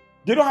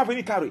 They don't have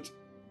any courage.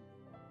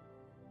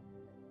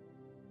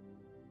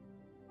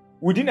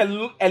 Within a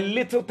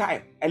little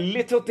time, a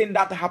little thing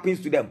that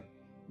happens to them,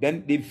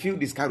 then they feel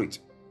discouraged.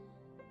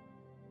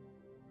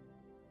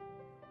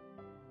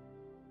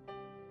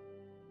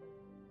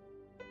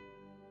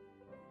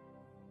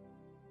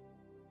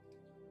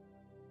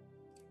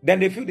 Then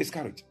they feel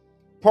discouraged.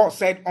 Paul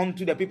said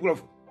unto the people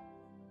of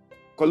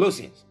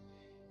Colossians,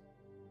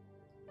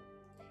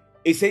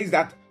 it says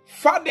that,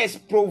 fathers,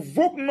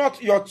 provoke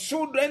not your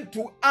children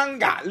to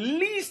anger,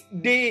 lest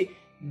they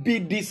be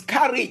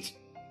discouraged.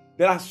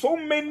 There are so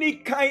many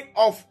kind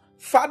of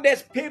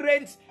fathers,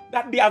 parents,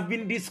 that they have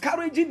been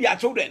discouraging their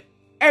children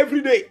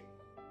every day.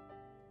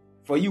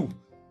 For you,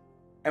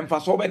 and for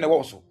so many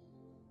also,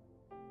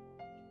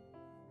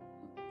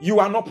 you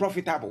are not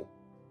profitable.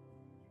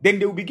 Then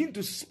they will begin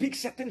to speak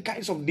certain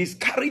kinds of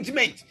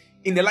discouragement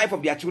in the life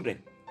of their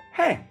children.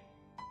 Hey,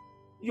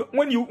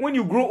 when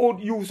you grow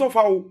old, you will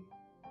suffer.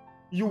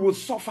 You will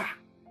suffer.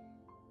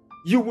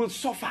 You will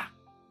suffer.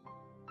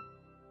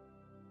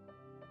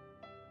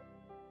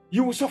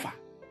 You will suffer.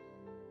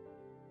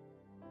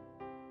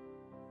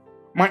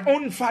 My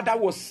own father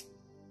was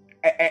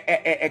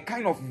a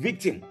kind of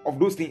victim of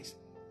those things.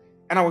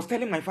 And I was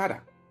telling my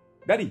father,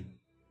 Daddy,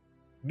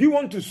 do you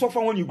want to suffer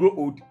when you grow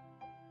old?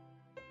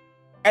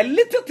 A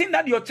little thing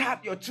that your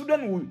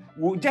children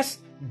will just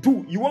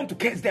do, you want to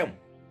curse them.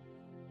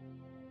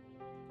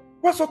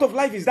 What sort of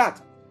life is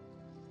that?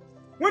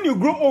 When you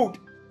grow old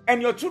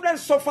and your children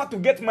suffer to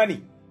get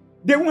money,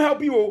 they won't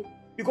help you,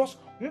 because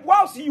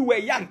whilst you were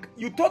young,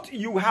 you thought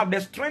you have the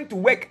strength to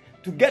work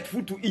to get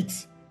food to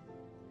eat.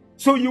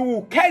 So you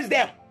will curse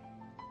them.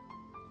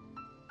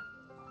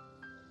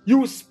 You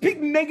will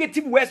speak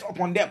negative words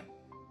upon them.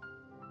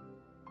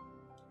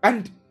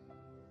 And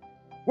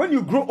when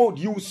you grow old,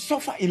 you will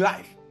suffer in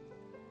life.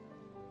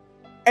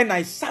 And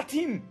I sat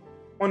him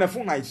on the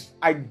phone.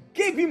 I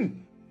gave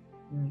him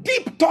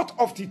deep thought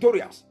of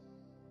tutorials.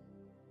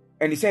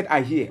 And he said,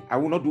 I hear. I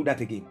will not do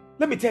that again.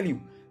 Let me tell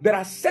you, there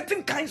are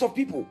certain kinds of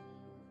people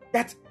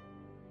that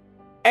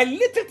a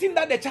little thing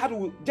that the child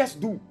will just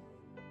do.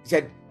 He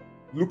said,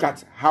 look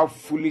at how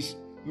foolish,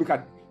 look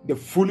at the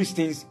foolish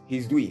things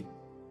he's doing.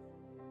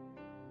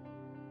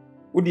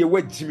 Would you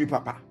word Jimmy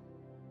Papa?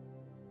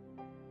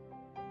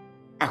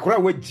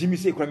 Akora word Jimmy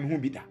say kwame hu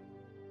bida.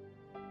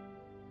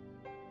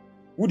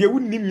 Would you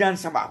nim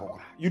nyansa ba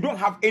akora? You don't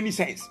have any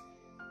sense.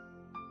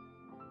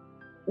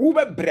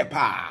 Ube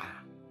brepa.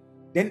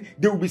 Then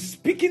they will be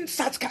speaking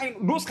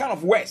those kind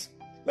of words.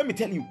 Let me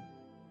tell you,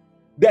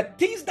 the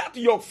things that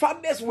your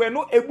fathers were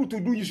not able to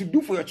do, you should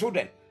do for your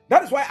children.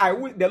 That is why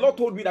the Lord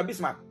told me that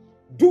Bismark,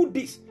 do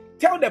this.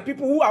 Tell the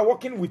people who are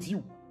working with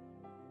you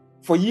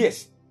for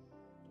years,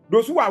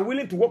 those who are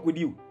willing to work with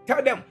you,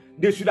 tell them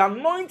they should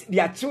anoint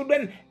their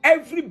children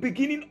every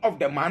beginning of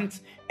the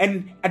month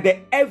and at the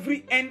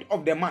every end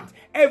of the month,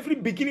 every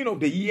beginning of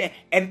the year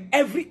and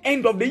every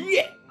end of the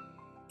year.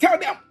 Tell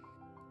them.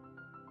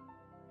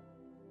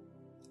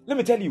 Let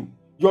me tell you,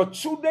 your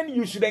children,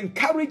 you should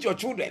encourage your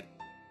children.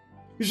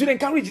 You should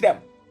encourage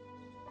them.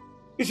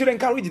 You should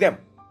encourage them.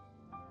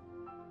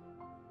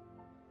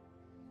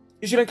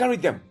 You should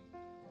encourage them.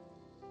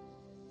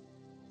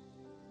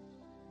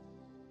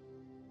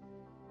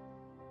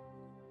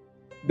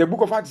 The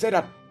book of Acts said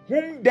that,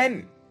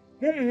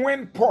 whom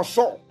when Paul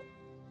saw,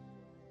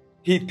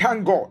 he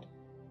thanked God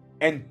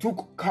and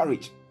took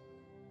courage.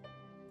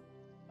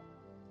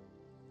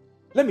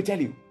 Let me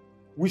tell you,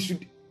 we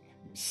should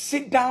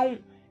sit down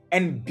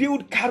and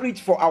build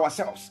courage for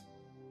ourselves.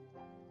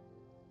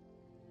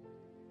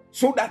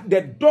 So that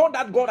the door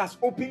that God has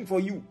opened for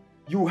you,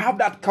 you have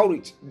that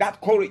courage,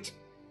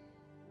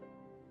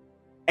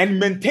 and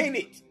maintain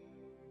it.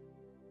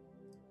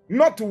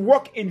 Not to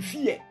walk in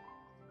fear,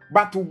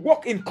 but to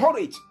walk in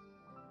courage.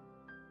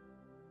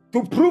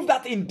 To prove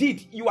that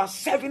indeed you are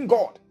serving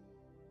God.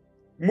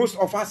 Most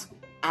of us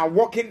are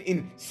walking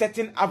in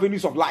certain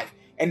avenues of life,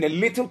 and the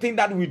little thing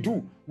that we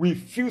do, we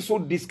feel so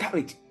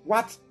discouraged.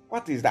 What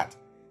is that?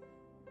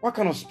 What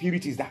kind of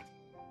spirit is that?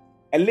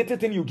 A little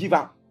thing you give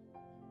up.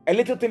 A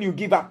little thing you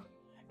give up.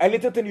 A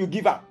little thing you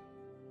give up.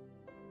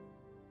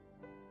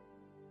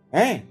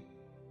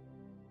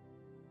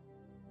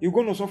 You're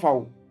going to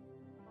suffer.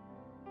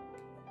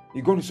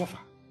 You're going to suffer.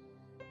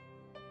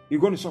 You're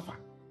going to suffer.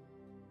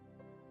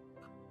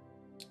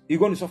 You're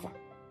going to suffer.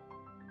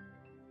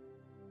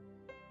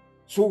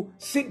 So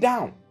sit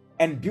down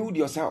and build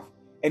yourself,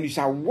 and you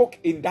shall walk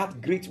in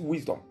that great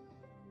wisdom,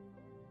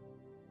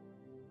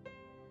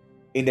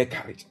 in the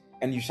courage,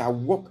 and you shall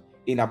walk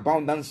in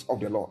abundance of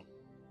the Lord.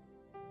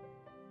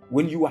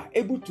 When you are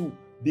able to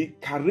be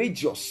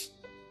courageous,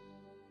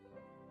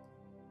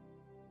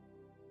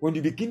 when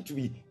you begin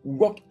to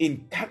walk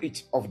in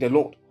courage of the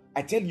Lord,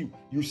 I tell you,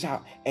 you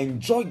shall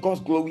enjoy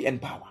God's glory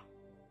and power.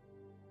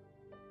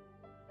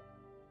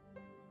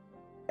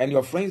 And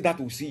your friends that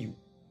will see you,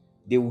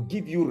 they will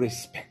give you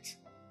respect.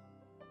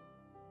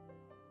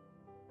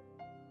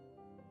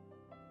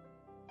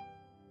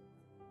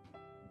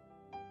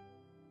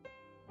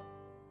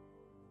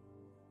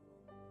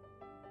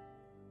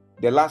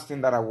 The last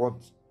thing that I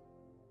want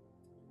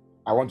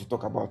to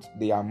talk about,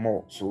 there are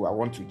more, so I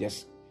want to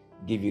just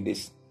give you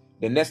this.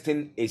 The next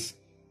thing is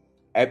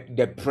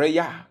the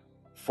prayer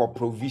for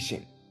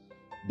provision.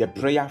 The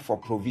prayer for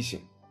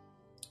provision.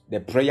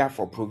 The prayer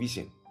for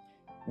provision.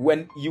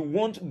 When you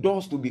want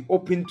doors to be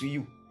open to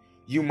you,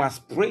 you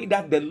must pray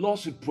that the Lord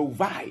should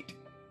provide.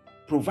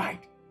 Provide.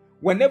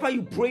 Whenever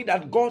you pray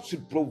that God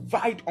should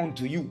provide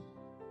unto you,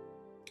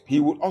 He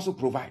will also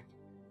provide.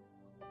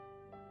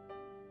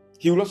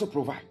 He will also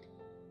provide.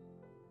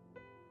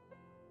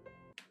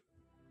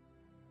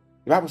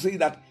 The Bible says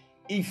that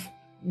if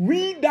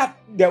we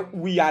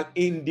are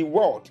in the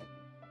world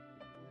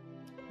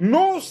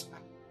knows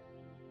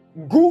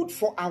good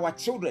for our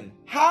children,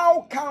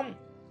 how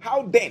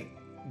then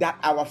that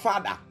our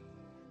Father,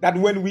 that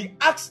when we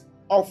ask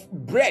of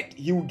bread,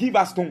 He will give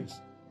us stones?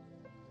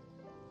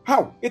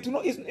 How? It's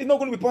not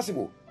going to be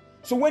possible.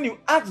 So when you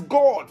ask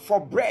God for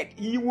bread,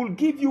 He will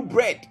give you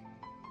bread.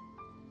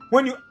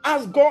 When you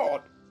ask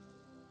God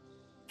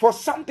for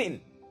something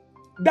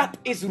that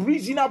is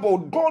reasonable,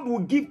 God will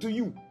give to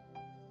you.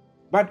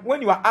 But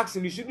when you are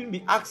asking, you shouldn't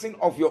be asking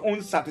of your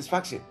own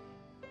satisfaction.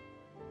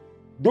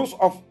 Those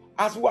of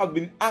us who have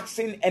been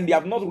asking and they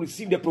have not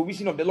received the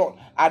provision of the Lord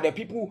are the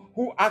people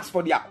who ask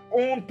for their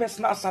own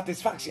personal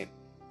satisfaction.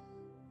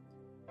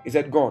 He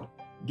said, God,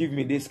 give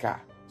me this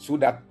car so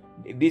that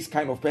this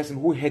kind of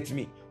person who hates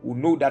me will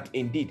know that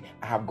indeed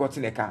I have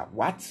gotten a car.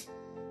 What?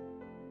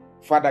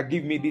 Father,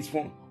 give me this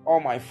phone. All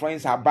my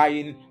friends are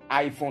buying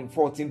iPhone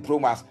 14 Pro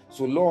Max.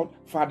 So Lord,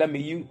 Father, may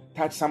you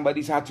touch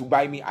somebody's heart to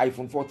buy me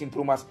iPhone 14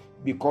 Pro Max.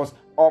 because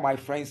all my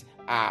friends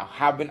are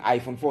having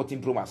iPhone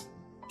 14 Pro Max.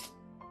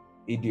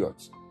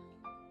 Idiots.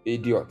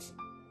 Idiots.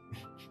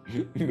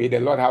 May the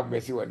Lord have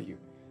mercy on you.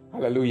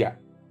 Hallelujah.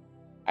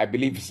 I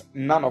believe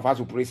none of us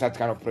will pray such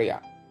kind of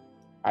prayer.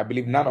 I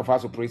believe none of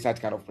us will pray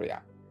such kind of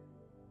prayer.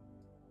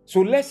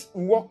 So let's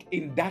walk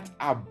in that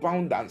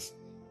abundance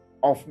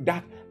of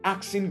that,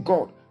 asking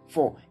God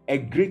for a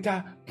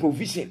greater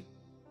provision.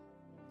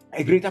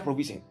 A greater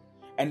provision.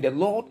 And the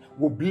Lord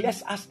will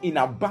bless us in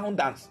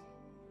abundance.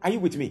 Are you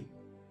with me?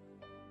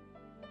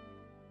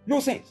 No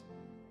sense.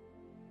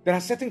 There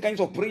are certain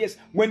kinds of prayers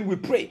when we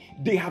pray,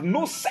 they have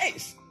no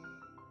sense.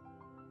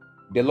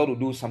 The Lord will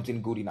do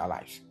something good in our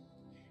lives,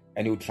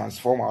 and He will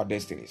transform our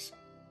destinies.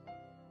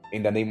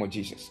 In the name of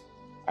Jesus.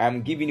 I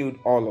am giving you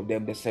all of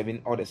them, the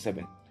 7 or the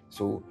 7.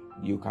 So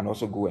you can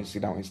also go and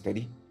sit down and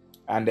study.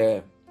 And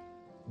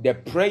the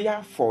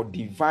prayer for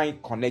divine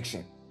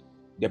connection.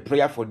 The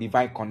prayer for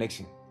divine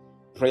connection.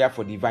 Prayer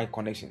for divine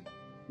connection.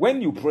 When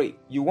you pray,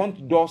 you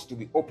want doors to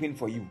be open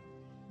for you.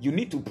 You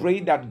need to pray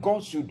that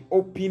God should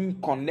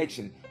open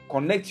connection.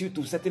 Connect you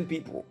to certain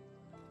people.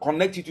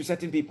 Connect you to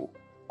certain people.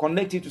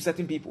 Connect you to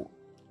certain people.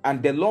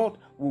 And the Lord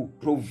will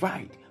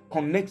provide,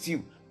 connect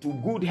you to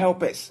good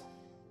helpers.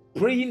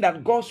 Praying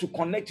that God should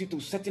connect you to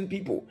certain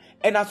people.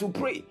 And as you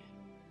pray,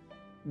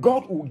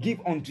 God will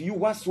give unto you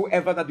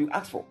whatsoever that you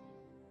ask for.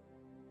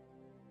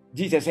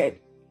 Jesus said,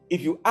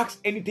 if you ask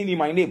anything in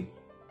my name,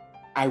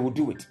 I will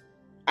do it.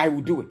 I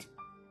will do it.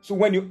 So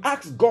when you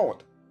ask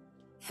God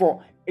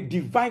for a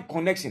divine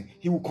connection,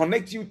 He will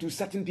connect you to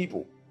certain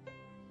people.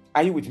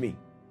 Are you with me?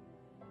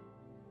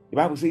 The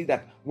Bible says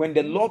that when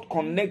the Lord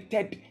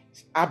connected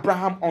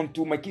Abraham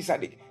unto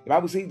Melchizedek, the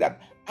Bible says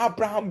that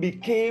Abraham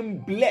became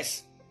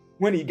blessed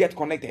when he get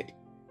connected.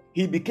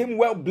 He became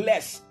well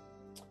blessed.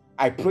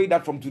 I pray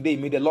that from today,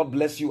 may the Lord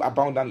bless you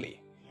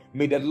abundantly.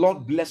 May the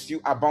Lord bless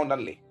you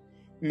abundantly.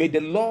 May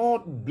the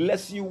Lord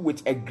bless you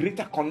with a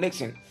greater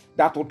connection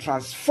that will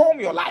transform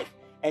your life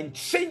and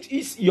change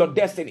your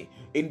destiny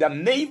in the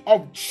name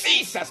of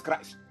Jesus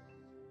Christ.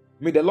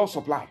 May the Lord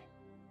supply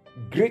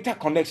greater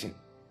connection,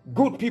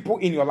 good people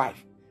in your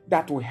life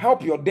that will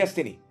help your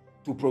destiny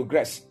to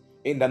progress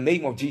in the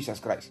name of Jesus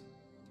Christ.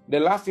 The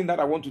last thing that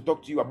I want to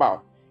talk to you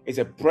about is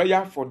a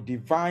prayer for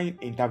divine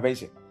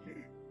intervention.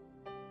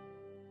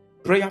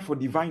 Prayer for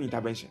divine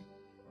intervention.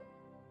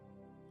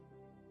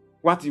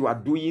 What you are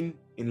doing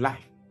in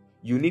life,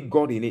 you need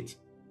God in it.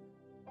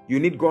 You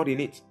need God in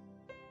it.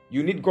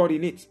 You need God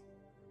in it.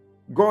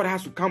 God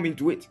has to come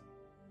into it.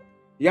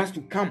 He has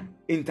to come,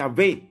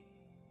 intervene.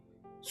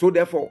 So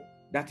therefore,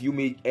 that you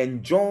may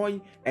enjoy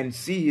and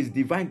see His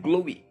divine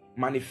glory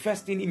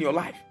manifesting in your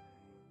life.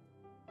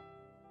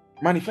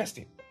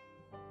 Manifesting.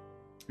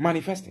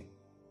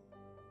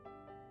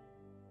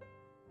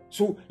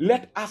 So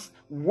let us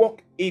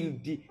walk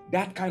in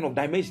that kind of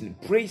dimension.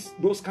 Praise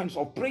those kinds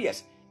of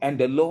prayers, and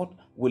the Lord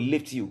will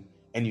lift you,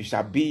 and you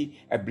shall be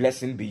a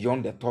blessing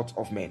beyond the thoughts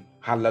of men.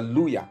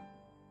 Hallelujah.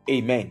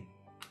 Amen.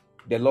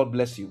 The Lord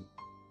bless you.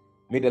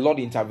 May the Lord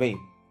intervene.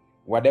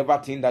 Whatever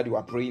thing that you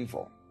are praying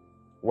for,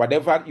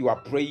 whatever you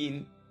are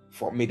praying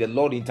for, may the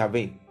Lord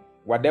intervene.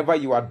 Whatever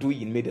you are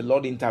doing, may the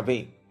Lord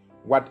intervene.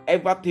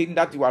 Whatever thing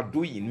that you are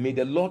doing, may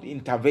the Lord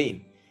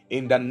intervene.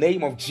 In the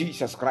name of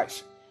Jesus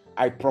Christ,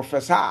 I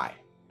prophesy,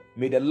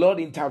 may the Lord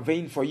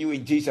intervene for you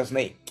in Jesus'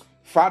 name.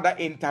 Father,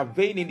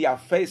 intervene in the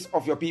affairs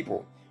of your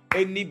people.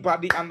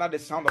 Anybody under the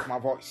sound of my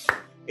voice,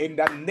 in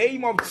the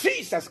name of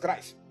Jesus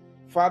Christ,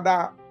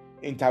 Father,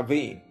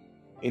 intervene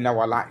in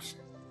our lives.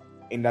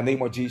 In the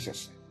name of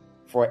Jesus,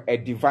 for a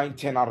divine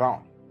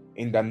turnaround.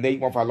 In the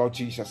name of our Lord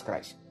Jesus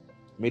Christ,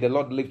 may the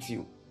Lord lift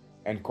you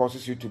and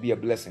causes you to be a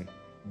blessing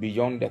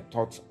beyond the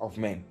thoughts of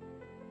men.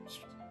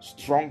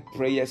 Strong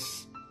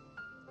prayers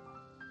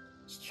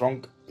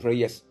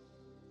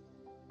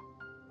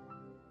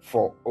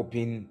for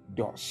open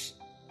doors.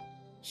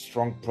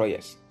 Strong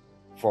prayers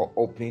for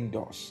open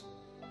doors.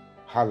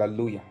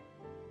 Hallelujah.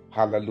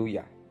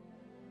 Hallelujah.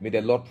 May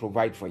the Lord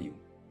provide for you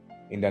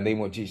in the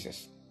name of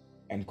Jesus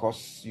and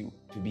cause you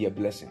to be a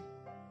blessing.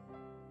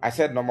 I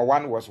said number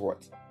 1 was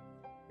what?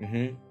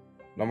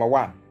 Number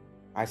 1.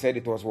 I said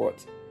it was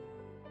what?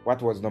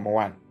 What was number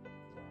 1?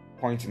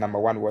 Point number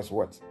 1 was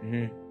what?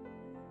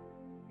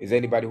 Is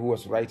anybody who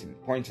was writing?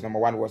 Point number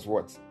 1 was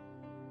what?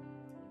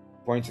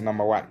 Point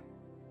number 1.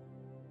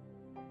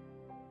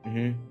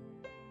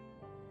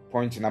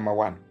 Point number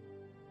 1.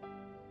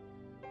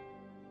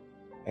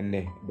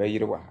 And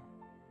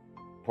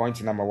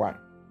point number 1.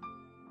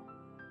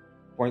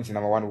 Point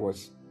number 1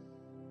 was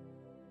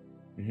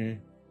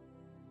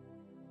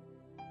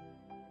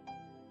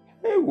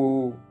Hey,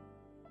 whoa.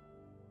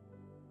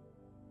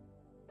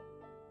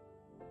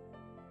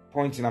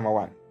 Point number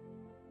 1.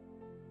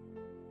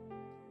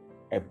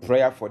 A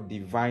prayer for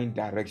divine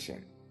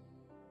direction.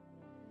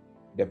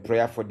 The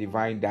prayer for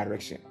divine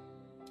direction.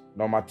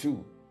 Number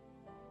 2,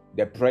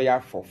 the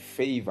prayer for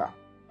favor.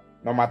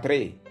 Number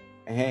 3.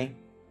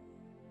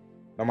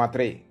 Number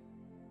 3.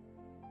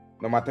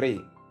 Number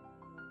 3.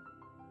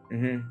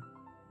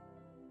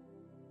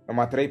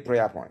 Number 3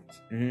 prayer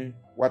point.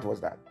 What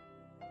was that?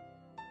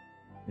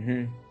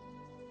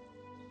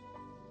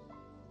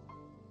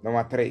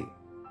 Number 3.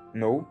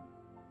 No.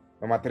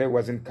 Number 3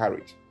 wasn't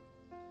courage.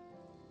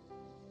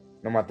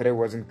 Number 3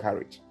 wasn't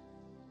courage.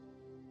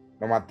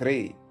 Number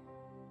 3,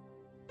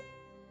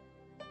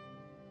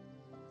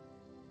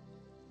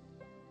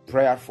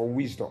 prayer for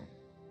wisdom.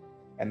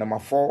 And number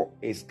 4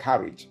 is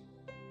courage.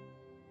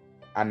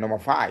 And number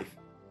 5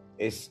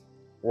 is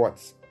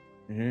what?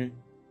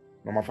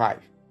 Number 5.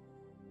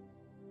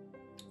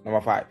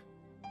 Number 5.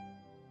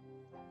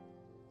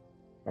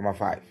 Number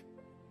 5.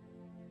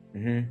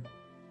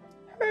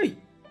 Hey!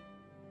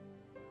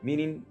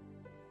 Meaning,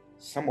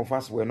 some of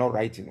us were not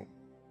writing.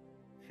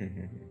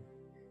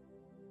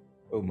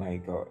 Oh my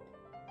God.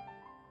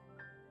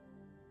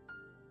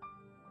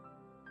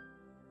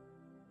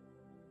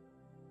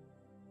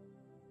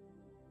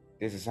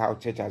 This is how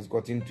church has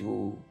gotten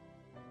to.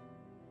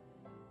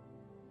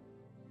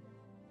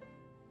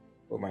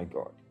 Oh my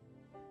God.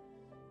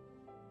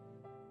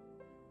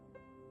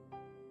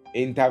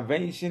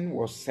 Intervention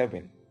was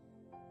 7.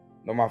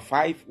 Number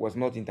 5 was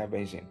not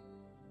intervention.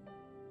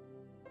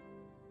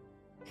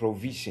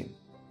 Provision.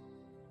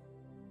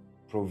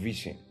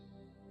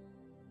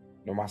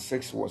 Number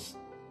 6 was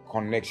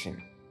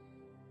connection.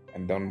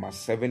 And then number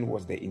 7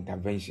 was the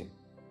intervention.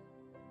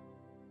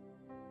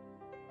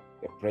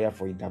 The prayer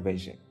for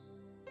intervention.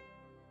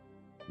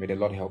 May the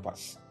Lord help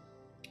us.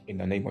 In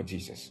the name of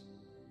Jesus.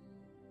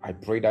 I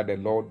pray that the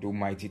Lord do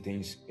mighty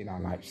things in our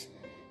lives.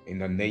 In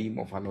the name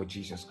of our Lord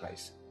Jesus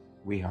Christ,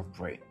 we have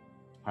prayed.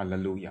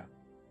 Hallelujah.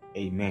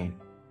 Amen.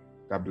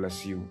 God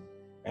bless you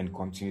and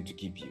continue to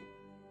keep you.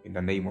 In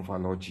the name of our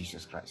Lord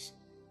Jesus Christ,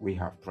 we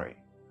have prayed.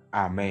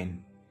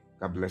 Amen.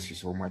 God bless you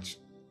so much.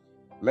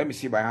 Let me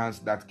see by hands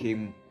that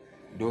came,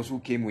 those who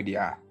came with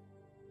their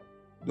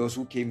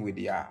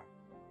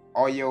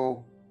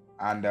oil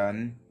and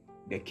then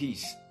the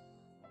keys.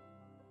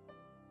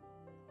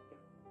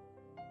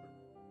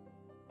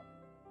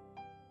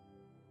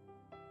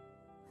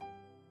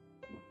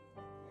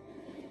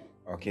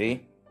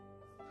 Okay.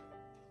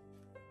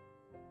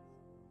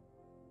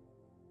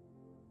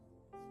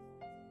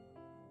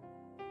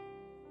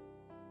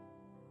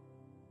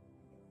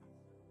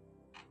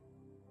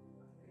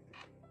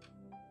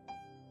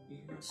 He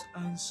has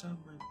answered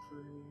my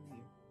prayer.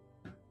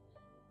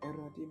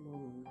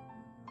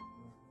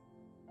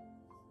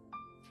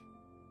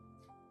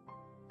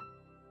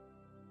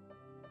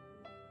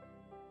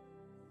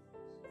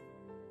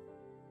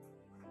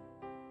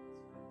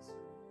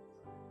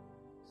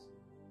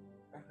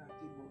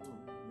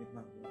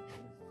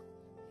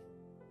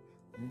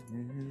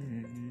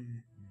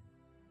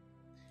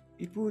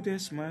 He put a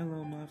smile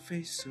on my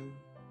face, so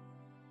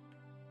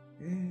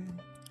yeah,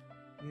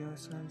 he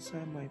has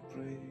answered my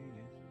prayer.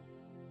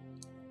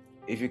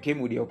 If you came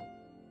with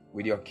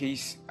your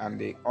keys and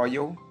the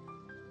oil,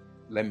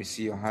 let me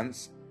see your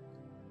hands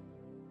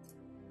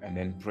and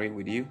then pray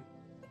with you.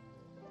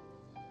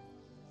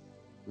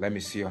 Let me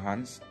see your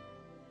hands.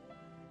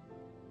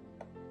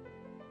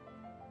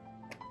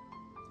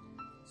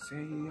 Say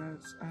he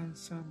has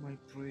answered my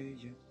prayer.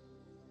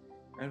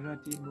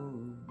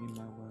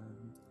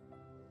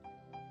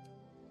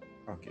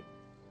 Okay.